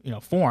or,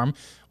 form,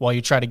 while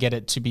you try to get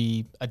it to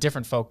be a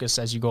different focus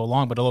as you go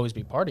along, but it'll always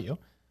be part of you.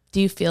 Do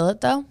you feel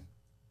it though?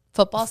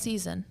 Football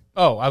season.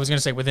 Oh, I was going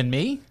to say within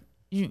me?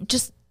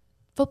 Just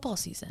football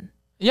season.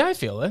 Yeah, I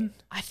feel it.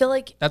 I feel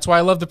like that's why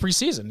I love the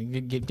preseason.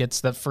 It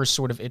gets that first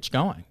sort of itch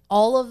going.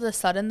 All of a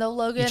sudden, though,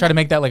 Logan, you try to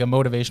make that like a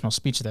motivational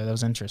speech there. That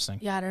was interesting.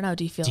 Yeah, I don't know.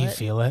 Do you feel it? Do you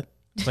feel it?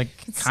 Like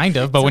kind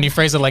of, but when you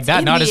phrase it like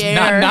that, not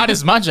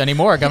as much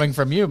anymore coming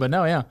from you. But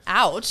no, yeah.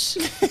 Ouch.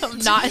 I'm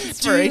not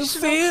inspirational. Do you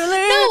feel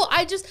it? No,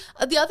 I just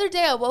the other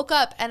day I woke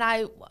up and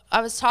I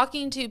was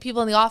talking to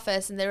people in the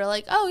office and they were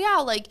like, "Oh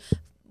yeah, like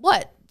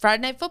what?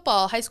 Friday Night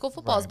Football, high school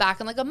football is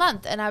back in like a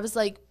month," and I was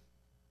like,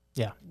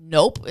 "Yeah,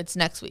 nope, it's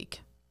next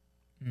week."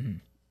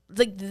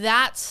 Like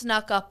that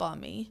snuck up on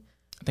me.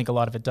 I think a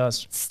lot of it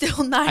does.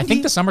 Still 90. I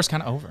think the summer's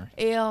kind of over.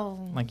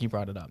 Ew. Like you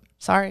brought it up.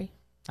 Sorry.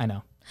 I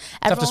know.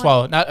 Tough to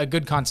swallow. Not a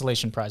good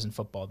consolation prize in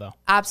football, though.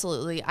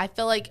 Absolutely. I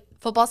feel like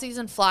football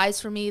season flies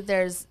for me.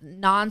 There's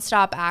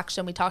nonstop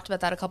action. We talked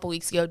about that a couple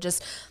weeks ago,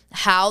 just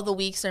how the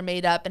weeks are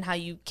made up and how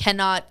you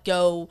cannot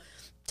go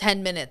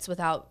 10 minutes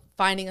without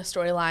finding a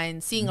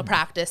storyline, seeing a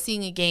practice,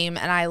 seeing a game,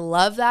 and I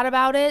love that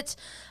about it.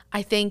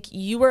 I think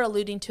you were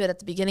alluding to it at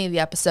the beginning of the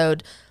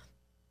episode.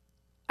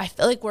 I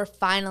feel like we're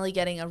finally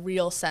getting a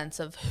real sense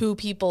of who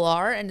people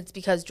are, and it's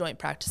because joint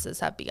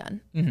practices have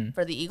begun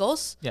for the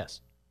Eagles.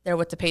 Yes. They're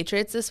with the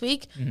Patriots this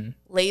week.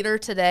 Later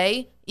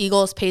today,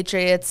 Eagles,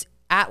 Patriots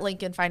at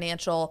Lincoln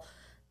Financial.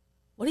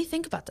 What do you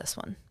think about this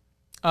one?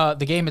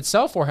 The game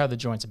itself, or how the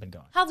joints have been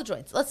going? How the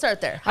joints. Let's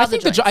start there. I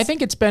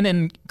think it's been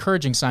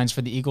encouraging signs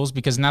for the Eagles,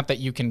 because not that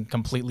you can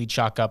completely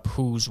chalk up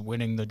who's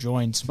winning the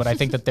joints, but I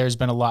think that there's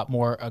been a lot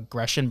more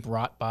aggression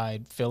brought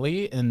by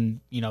Philly. And,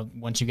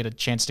 once you get a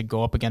chance to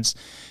go up against,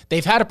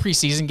 they've had a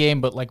preseason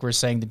game, but like we're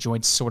saying, the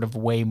joints sort of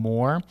weigh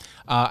more.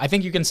 I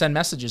think you can send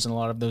messages in a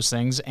lot of those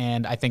things.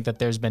 And I think that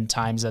there's been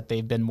times that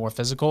they've been more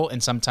physical,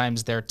 and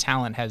sometimes their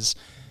talent has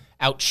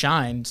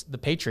outshined the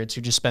Patriots,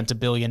 who just spent $1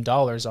 billion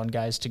on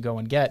guys to go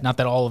and get. Not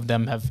that all of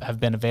them have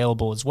been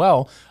available as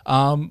well,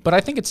 but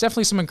I think it's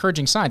definitely some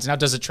encouraging signs. Now,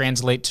 does it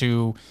translate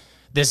to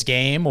this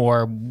game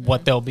or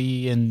what they'll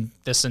be in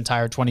this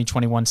entire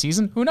 2021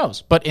 season? Who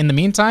knows? But in the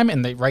meantime,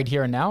 and right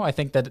here and now, I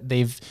think that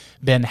they've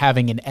been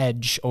having an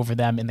edge over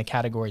them in the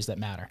categories that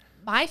matter.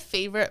 My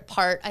favorite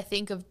part, I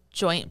think, of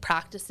joint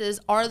practices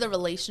are the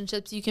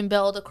relationships you can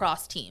build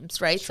across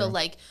teams, right? Sure. So,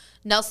 like,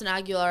 Nelson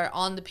Aguilar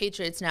on the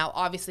Patriots now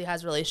obviously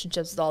has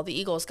relationships with all the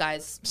Eagles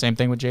guys. Same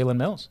thing with Jalen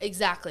Mills.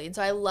 Exactly. And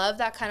so I love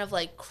that kind of,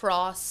 like,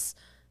 cross.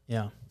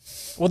 Yeah.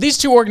 Well, these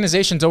two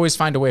organizations always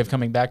find a way of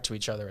coming back to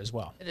each other as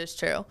well. It is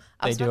true.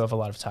 They do have a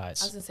lot of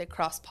ties. I was going to say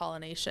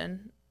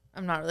cross-pollination.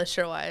 I'm not really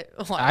sure why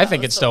I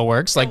think it still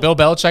works. Like, Bill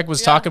Belichick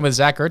was talking with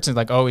Zach Ertz, and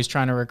like, he's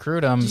trying to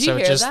recruit him. Did you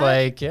hear just that?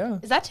 like, yeah.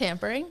 Is that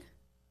tampering?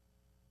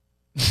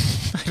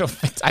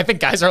 I think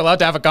guys are allowed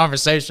to have a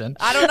conversation.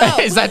 I don't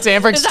know. Is that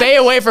tampering? Stay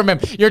away from him.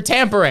 You're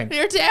tampering.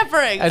 You're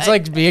tampering. It's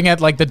like being at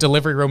like the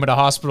delivery room at a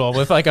hospital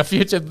with like a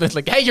future,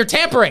 like, hey, you're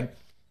tampering.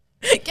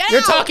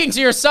 You're talking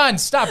to your son.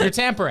 Stop. You're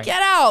tampering.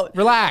 Get out.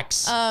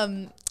 Relax.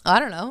 I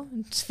don't know.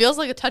 It feels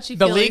like a touchy.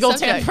 The legal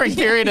tampering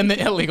period and the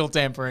illegal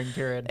tampering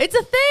period. It's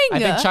a thing. I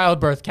think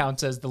childbirth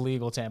counts as the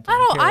legal tampering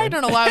period. I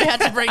don't know why we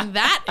had to bring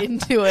that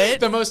into it.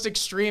 The most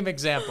extreme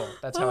example.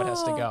 That's how it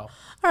has to go.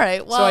 All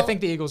right. Well, so I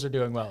think the Eagles are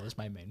doing well is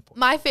my main point.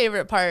 My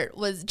favorite part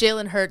was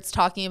Jalen Hurts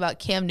talking about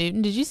Cam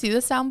Newton. Did you see the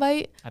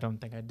soundbite? I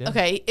don't think I did.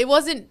 Okay. It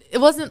wasn't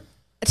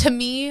to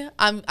me.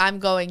 I'm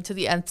going to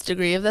the nth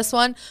degree of this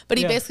one, but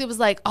he basically was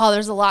like, "Oh,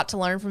 there's a lot to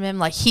learn from him.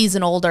 Like, he's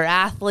an older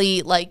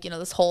athlete. Like,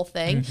 this whole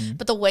thing." Mm-hmm.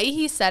 But the way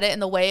he said it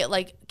and the way it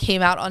like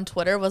came out on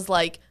Twitter was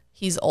like,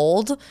 "He's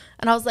old,"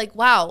 and I was like,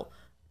 "Wow,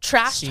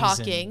 trash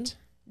talking."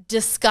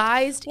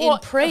 Disguised in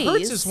praise.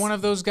 Hurts is one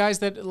of those guys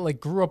that like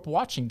grew up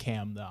watching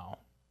Cam though.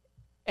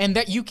 And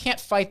that you can't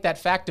fight that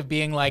fact of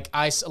being like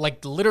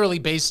literally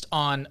based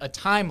on a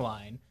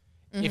timeline.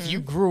 Mm-hmm. If you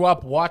grew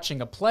up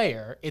watching a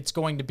player, it's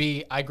going to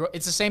be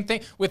it's the same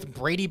thing with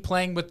Brady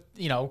playing with,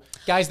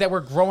 guys that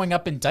were growing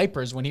up in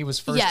diapers when he was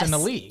first in the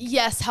league.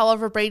 Yes,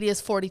 however, Brady is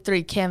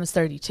 43, Cam is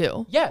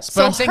 32. Yes,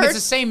 but I'm saying it's the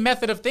same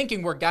method of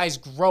thinking where guys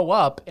grow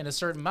up in a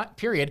certain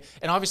period,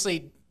 and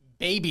obviously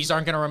babies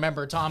aren't going to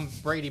remember Tom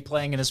Brady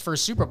playing in his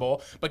first Super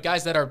Bowl, but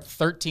guys that are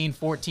 13,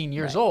 14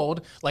 years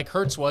old, like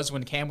Hurts was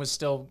when Cam was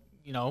still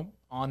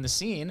on the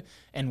scene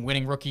and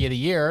winning Rookie of the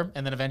Year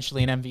and then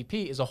eventually an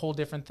MVP is a whole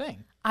different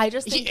thing. I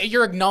just think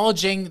you're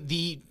acknowledging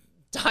the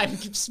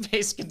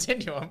time-space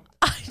continuum.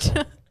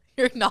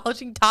 You're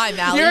acknowledging time,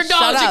 Alex. You're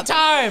acknowledging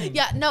time.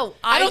 Yeah, no.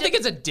 I don't think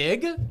it's a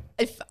dig.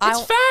 It's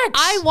facts.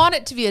 I want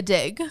it to be a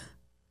dig.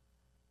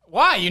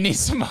 Why? You need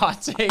some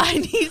hot take. I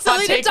need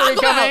something to talk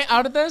about. Coming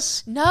out of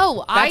this?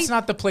 No. That's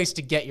not the place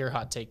to get your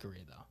hot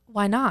takery, though.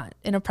 Why not?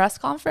 In a press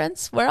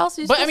conference? Where else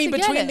are you supposed to get it? But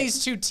I mean, between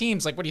these two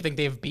teams, like, what do you think?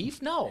 They have beef?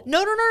 No.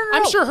 No.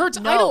 I'm sure Hurts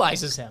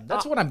idolizes him.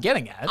 That's what I'm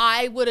getting at.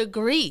 I would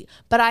agree.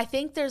 But I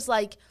think there's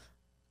like,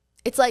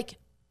 it's like,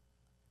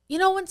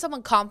 when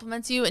someone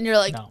compliments you and you're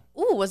like,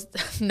 ooh,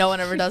 no one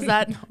ever does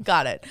that? No.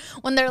 Got it.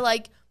 When they're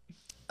like,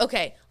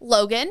 okay,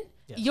 Logan,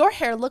 your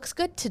hair looks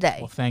good today.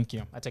 Well, thank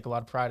you. I take a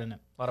lot of pride in it.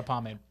 A lot of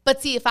pomade.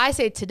 But see, if I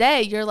say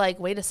today, you're like,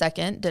 wait a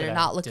second, did it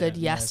not look good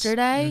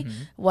yesterday?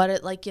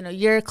 Mm-hmm.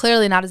 You're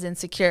clearly not as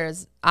insecure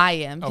as I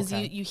am because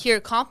you hear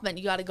a compliment,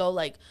 you got to go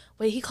like,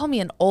 wait, he called me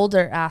an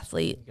older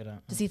athlete.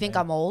 Does he think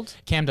I'm old?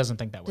 Cam doesn't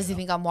think that way. Does he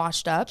think I'm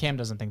washed up? Cam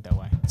doesn't think that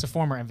way. It's a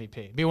former MVP.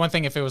 It'd be one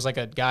thing if it was like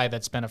a guy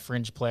that's been a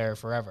fringe player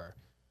forever.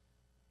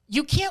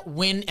 You can't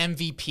win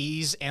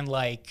MVPs and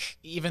like,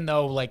 even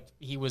though like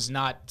he was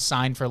not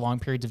signed for long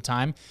periods of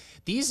time,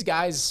 these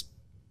guys'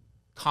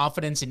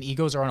 confidence and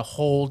egos are on a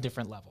whole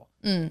different level.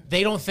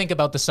 They don't think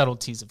about the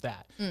subtleties of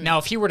that. Now,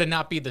 if he were to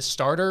not be the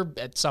starter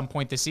at some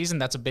point this season,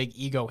 that's a big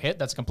ego hit.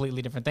 That's a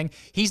completely different thing.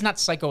 He's not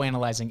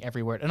psychoanalyzing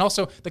every word. And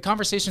also, the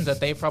conversations that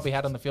they've probably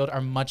had on the field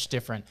are much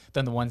different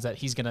than the ones that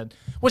he's going to...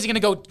 Was he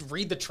going to go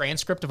read the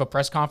transcript of a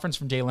press conference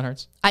from Jalen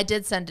Hurts? I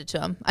did send it to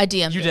him. I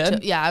DM'd you it.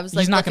 did? Yeah, I was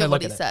like, look at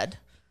what he said.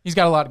 He's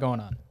got a lot going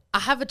on. I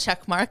have a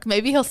check mark.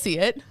 Maybe he'll see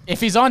it.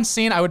 If he's on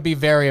scene, I would be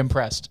very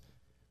impressed.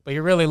 But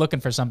you're really looking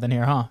for something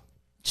here, huh?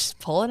 Just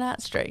pulling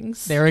at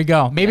strings. There we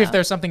go. Maybe if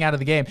there's something out of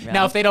the game. Yeah.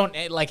 Now, if they don't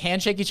like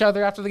handshake each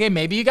other after the game,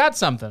 maybe you got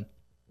something.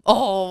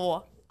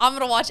 Oh, I'm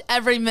going to watch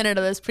every minute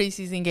of this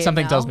preseason game.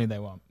 Something tells me they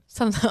won't.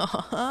 They're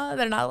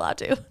not allowed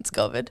to. It's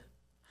COVID.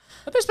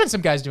 But there's been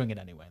some guys doing it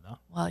anyway, though.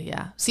 Well,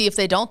 yeah. See, if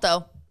they don't,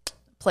 though,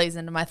 plays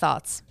into my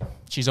thoughts.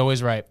 She's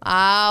always right.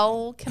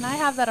 Oh, can I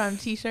have that on a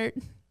t-shirt?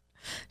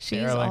 She's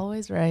Barely.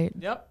 always right.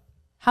 Yep.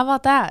 How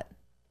about that?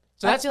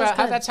 So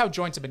that's how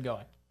joints have been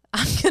going.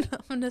 I'm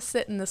gonna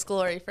sit in this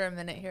glory for a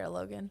minute here,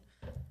 Logan.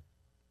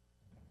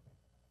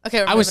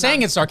 Okay, I was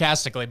saying it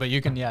sarcastically, but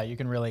you can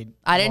really.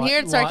 I didn't hear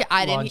it sarcastically.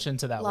 I didn't launch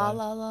into that.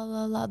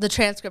 La. The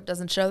transcript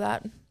doesn't show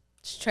that.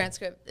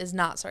 Transcript is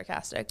not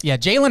sarcastic. Yeah,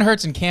 Jalen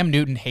Hurts and Cam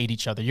Newton hate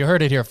each other. You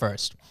heard it here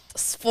first.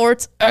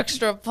 Sports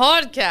Extra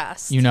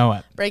Podcast. You know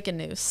it. Breaking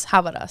news. How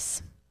about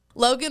us?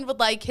 Logan would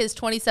like his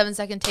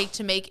 27-second take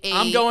to make a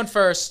I'm going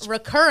first.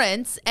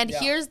 recurrence. And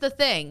here's the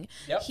thing.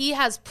 Yep. He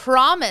has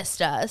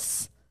promised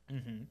us,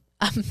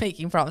 I'm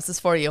making promises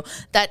for you,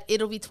 that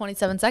it'll be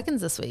 27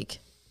 seconds this week.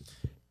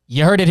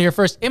 You heard it here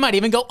first. It might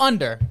even go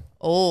under.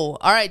 Oh,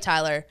 all right,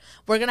 Tyler.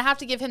 We're going to have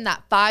to give him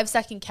that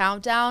 5-second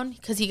countdown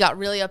because he got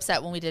really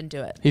upset when we didn't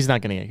do it. He's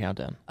not going to get a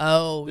countdown.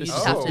 Oh, you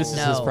just have to know. This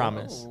is his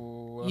promise.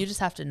 You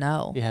just have to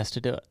know. He has to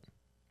do it.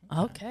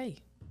 Okay.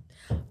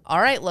 All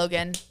right,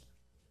 Logan.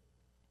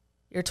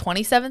 Your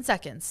 27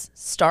 seconds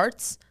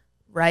starts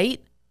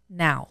right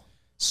now.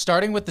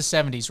 Starting with the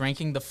 70s,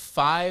 ranking the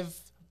 5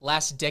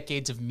 last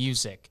decades of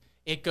music,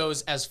 it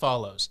goes as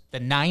follows. The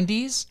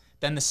 90s,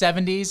 then the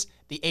 70s,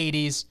 the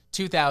 80s,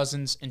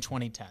 2000s, and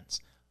 2010s.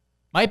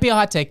 Might be a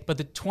hot take, but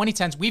the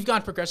 2010s, we've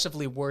gone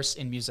progressively worse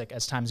in music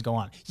as times go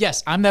on.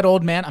 Yes, I'm that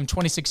old man. I'm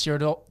 26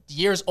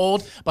 years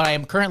old, but I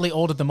am currently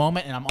old at the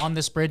moment, and I'm on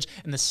this bridge.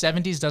 And the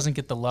 70s doesn't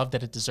get the love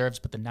that it deserves,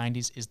 but the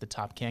 90s is the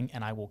top king,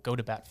 and I will go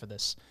to bat for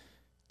this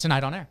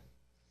tonight on air.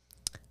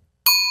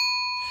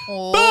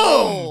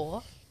 Oh.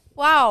 Boom!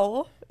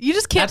 Wow. You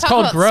just can't talk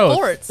about growth.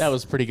 Sports. That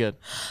was pretty good.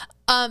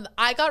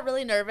 I got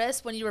really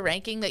nervous when you were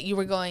ranking that you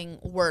were going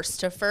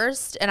worst to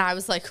first, and I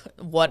was like,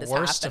 what is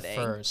worst happening?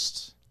 Worst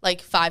to first.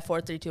 Like 5,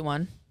 4, 3, 2,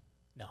 1?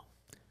 No.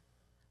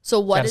 So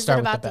what is it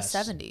about the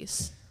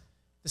 70s?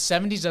 The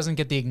 70s doesn't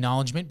get the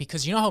acknowledgement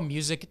because you know how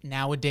music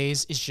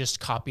nowadays is just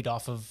copied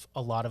off of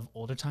a lot of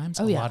older times?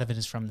 A lot of it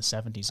is from the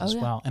 70s as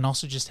well, and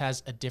also just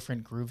has a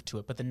different groove to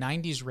it. But the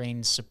 90s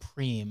reigns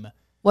supreme.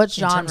 What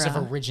genre? In terms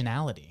of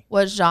originality.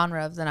 What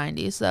genre of the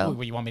 90s,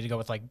 though? You want me to go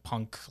with, like,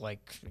 punk?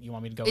 Like, you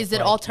want me to go with,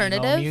 like,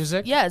 alternative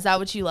music? Yeah, is that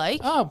what you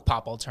like? Oh,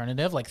 pop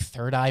alternative, like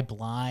Third Eye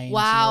Blind.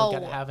 Wow. You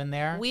know, gotta have in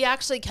there. We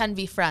actually can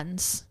be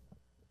friends.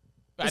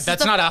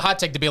 That's not a hot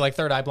take to be like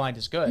Third Eye Blind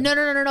is good.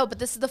 No. But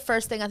this is the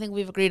first thing I think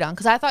we've agreed on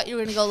because I thought you were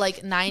going to go like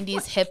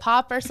 90s hip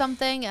hop or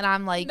something. And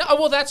I'm like. No,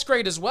 well, that's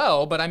great as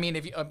well. But I mean,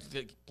 if you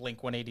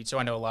Blink 182,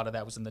 I know a lot of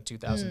that was in the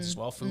 2000s as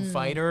well. Foo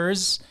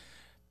Fighters,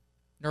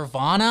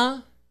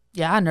 Nirvana.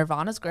 Yeah,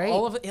 Nirvana's great.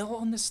 All of it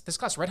in this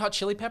class. Red Hot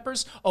Chili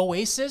Peppers,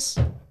 Oasis.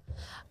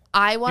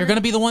 You're going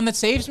to be the one that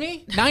saves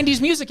me?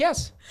 90s music,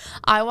 yes.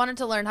 I wanted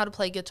to learn how to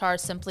play guitar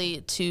simply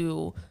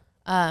to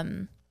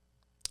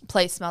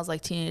play Smells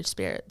Like Teenage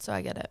Spirit, so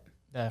I get it.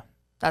 Yeah,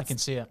 I can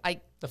see it.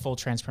 The full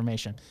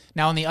transformation.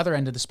 Now, on the other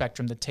end of the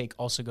spectrum, the take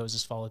also goes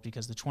as follows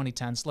because the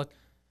 2010s, look,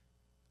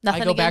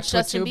 nothing I go back to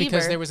Justin it too Bieber.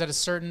 because there was at a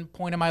certain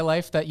point in my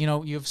life that, you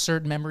know, you have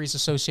certain memories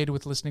associated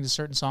with listening to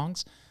certain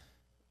songs.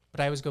 But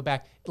I always go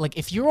back. Like,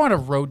 if you're on a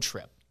road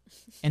trip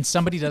and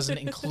somebody doesn't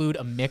include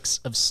a mix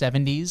of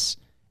 70s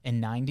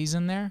and 90s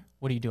in there,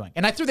 what are you doing?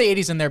 And I threw the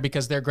 80s in there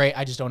because they're great.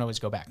 I just don't always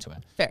go back to it.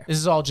 Fair. This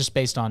is all just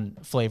based on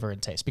flavor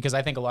and taste because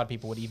I think a lot of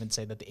people would even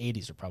say that the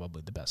 80s are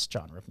probably the best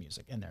genre of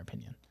music in their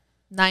opinion.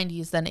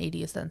 90s, then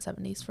 80s, then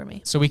 70s for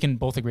me. So we can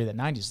both agree that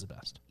 90s is the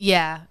best.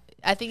 Yeah.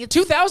 I think it's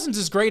 2000s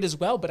is great as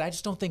well, but I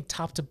just don't think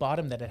top to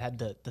bottom that it had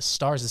the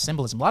stars, the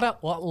symbolism. A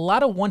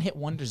lot of one-hit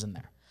wonders in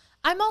there.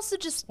 I'm also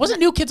just... Wasn't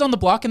New Kids on the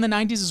Block in the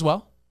 90s as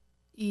well?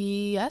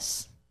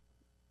 Yes.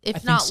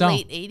 If not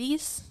late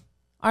 80s.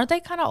 Aren't they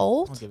kind of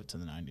old? We'll give it to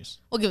the 90s.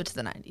 We'll give it to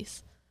the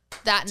 90s.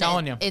 That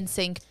telling you.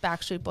 NSYNC,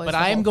 Backstreet Boys. But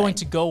I am going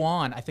to go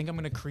on. I think I'm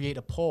going to create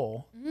a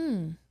poll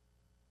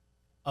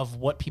of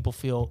what people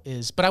feel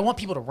is... But I want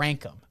people to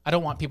rank them. I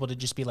don't want people to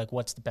just be like,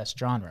 what's the best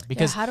genre?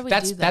 Because how do we do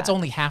that? That's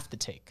only half the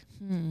take.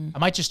 I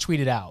might just tweet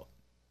it out.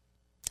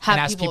 Have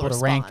and ask people to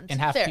rank and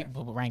have Fair.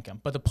 people rank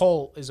them. But the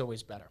poll is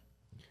always better.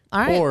 All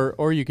right.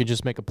 Or you could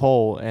just make a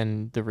poll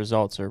and the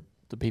results are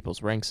the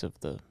people's ranks of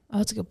the... Oh,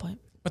 that's a good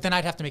point. But then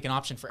I'd have to make an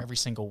option for every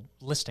single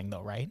listing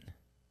though, right?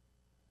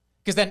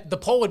 Because then the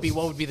poll would be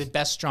what would be the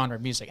best genre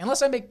of music.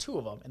 Unless I make 2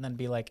 of them and then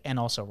be like, and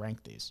also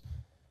rank these.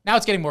 Now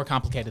it's getting more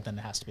complicated than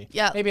it has to be.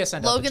 Yeah. Maybe I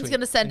send Logan's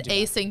going to send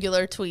a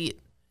singular tweet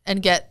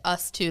and get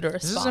us 2 to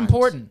respond. This is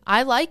important.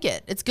 I like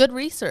it. It's good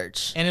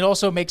research. And it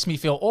also makes me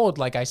feel old,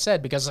 like I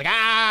said, because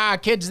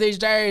like, kids these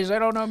days, they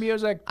don't know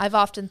music. I've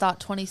often thought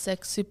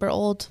 26 super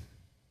old.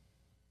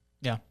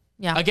 Yeah.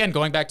 Yeah. Again,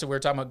 going back to we were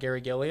talking about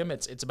Garry Gilliam,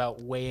 it's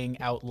about weighing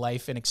out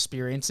life and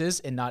experiences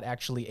and not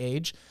actually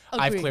age.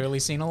 Agreed. I've clearly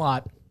seen a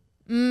lot.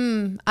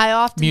 I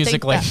often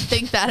musically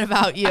think that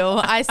about you.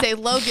 I say,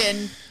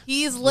 Logan,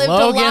 he's lived a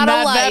lot that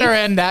of life.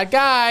 Veteran, that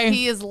guy.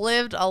 He has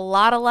lived a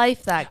lot of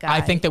life, that guy. I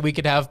think that we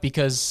could have,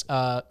 because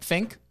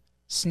Fink,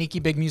 sneaky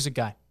big music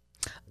guy.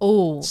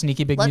 Oh,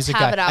 Sneaky big music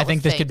guy. I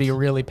think this could be a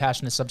really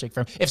passionate subject for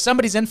him. If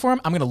somebody's in for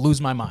him, I'm going to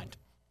lose my mind.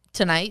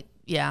 Tonight?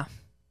 Yeah.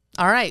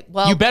 All right.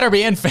 Well, you better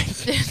be in, Fink.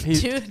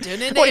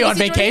 What, are you on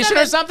vacation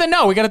or something?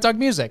 No, we got to talk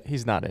music.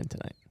 He's not in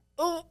tonight.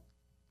 Oh.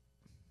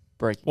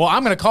 break. Well,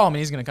 I'm going to call him and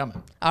he's going to come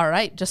in. All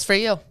right, just for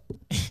you.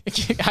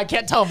 I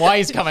can't tell him why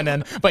he's coming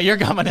in, but you're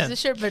coming in. Is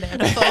this your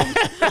banana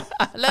phone?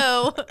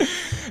 Hello.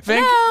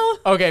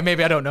 Hello. Okay,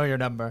 maybe I don't know your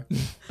number.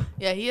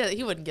 Yeah,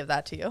 he wouldn't give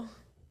that to you.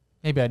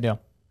 Maybe I do.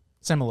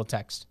 Send him a little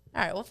text.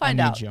 All right, we'll find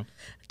out. I need you.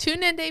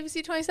 Tune in to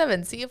ABC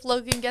 27. See if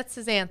Logan gets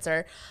his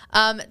answer.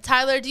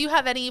 Tyler, do you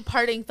have any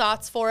parting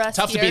thoughts for us?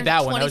 Tough here? to beat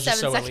that one. That was just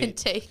so 27-second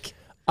take.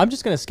 I'm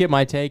just going to skip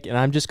my take, and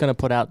I'm just going to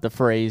put out the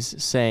phrase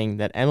saying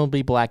that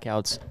MLB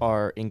blackouts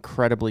are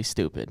incredibly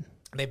stupid.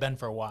 They've been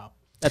for a while.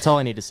 That's all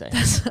I need to say.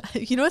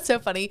 You know what's so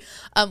funny?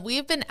 We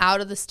have been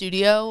out of the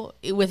studio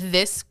with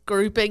this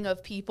grouping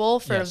of people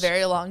for a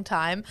very long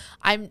time.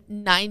 I'm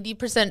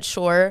 90%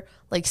 sure,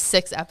 like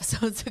 6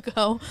 episodes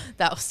ago,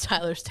 that was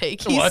Tyler's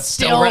take. It's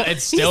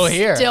still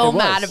here. Still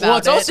mad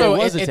about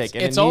it.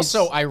 It's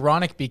also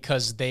ironic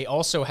because they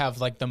also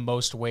have like the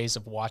most ways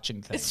of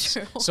watching things. It's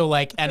true. So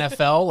like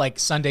NFL, like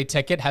Sunday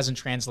Ticket hasn't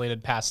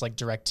translated past like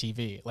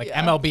DirecTV. Like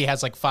MLB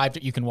has like 5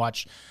 you can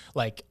watch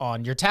like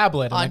on your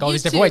tablet and like all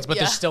these different ways, but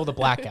there's still the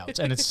blackouts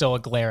and it's still a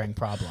glaring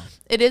problem.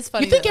 It is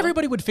funny. You think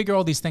everybody would figure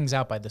all these things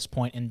out by this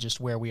point and just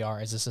where we are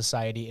as a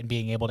society and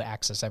being able to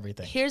access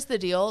everything? Here's the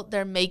deal.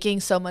 They're making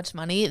so much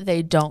money.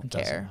 They don't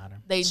care.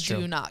 Matter. They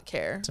do not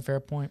care. It's a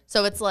fair point.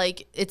 So it's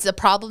like, it's a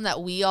problem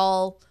that we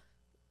all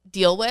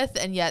deal with.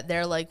 And yet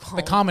they're like, well,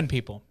 the common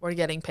people. We're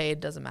getting paid.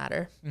 Doesn't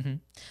matter. Mm-hmm.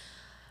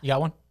 You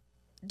got one?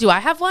 Do I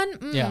have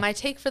one? Yeah. My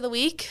take for the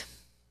week?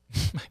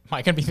 Am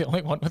I going to be the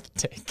only one with a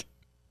take?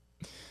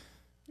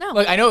 No.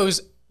 Look, I know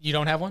you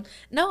don't have one?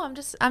 No, I'm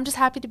just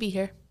happy to be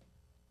here.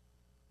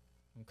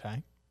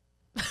 Okay.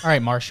 All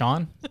right,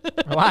 Marshawn,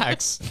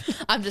 relax.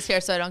 I'm just here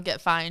so I don't get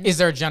fined. Is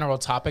there a general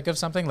topic of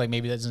something? Like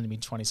maybe that doesn't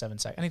mean 27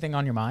 seconds. Anything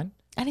on your mind?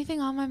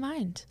 Anything on my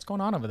mind? What's going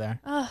on over there?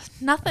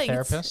 Nothing.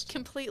 Therapist? It's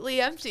completely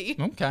empty.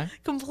 Okay.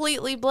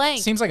 Completely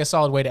blank. Seems like a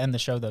solid way to end the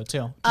show, though,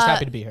 too. Just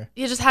happy to be here.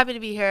 You're just happy to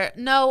be here.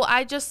 No,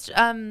 I just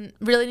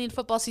really need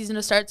football season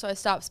to start, so I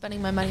stopped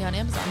spending my money on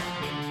Amazon.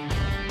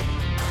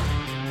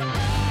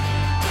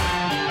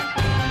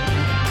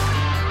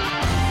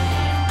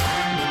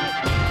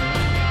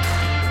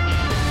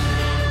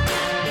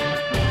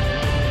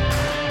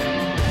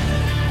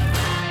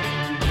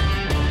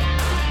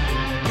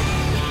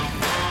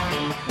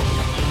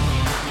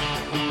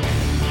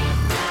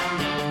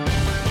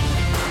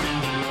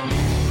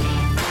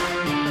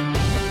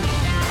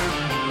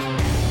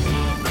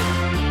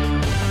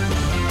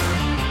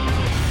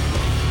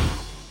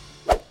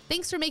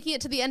 Thanks for making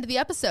it to the end of the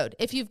episode.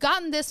 If you've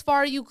gotten this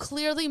far, you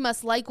clearly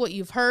must like what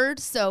you've heard.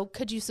 So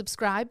could you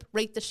subscribe,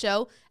 rate the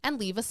show, and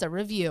leave us a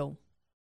review?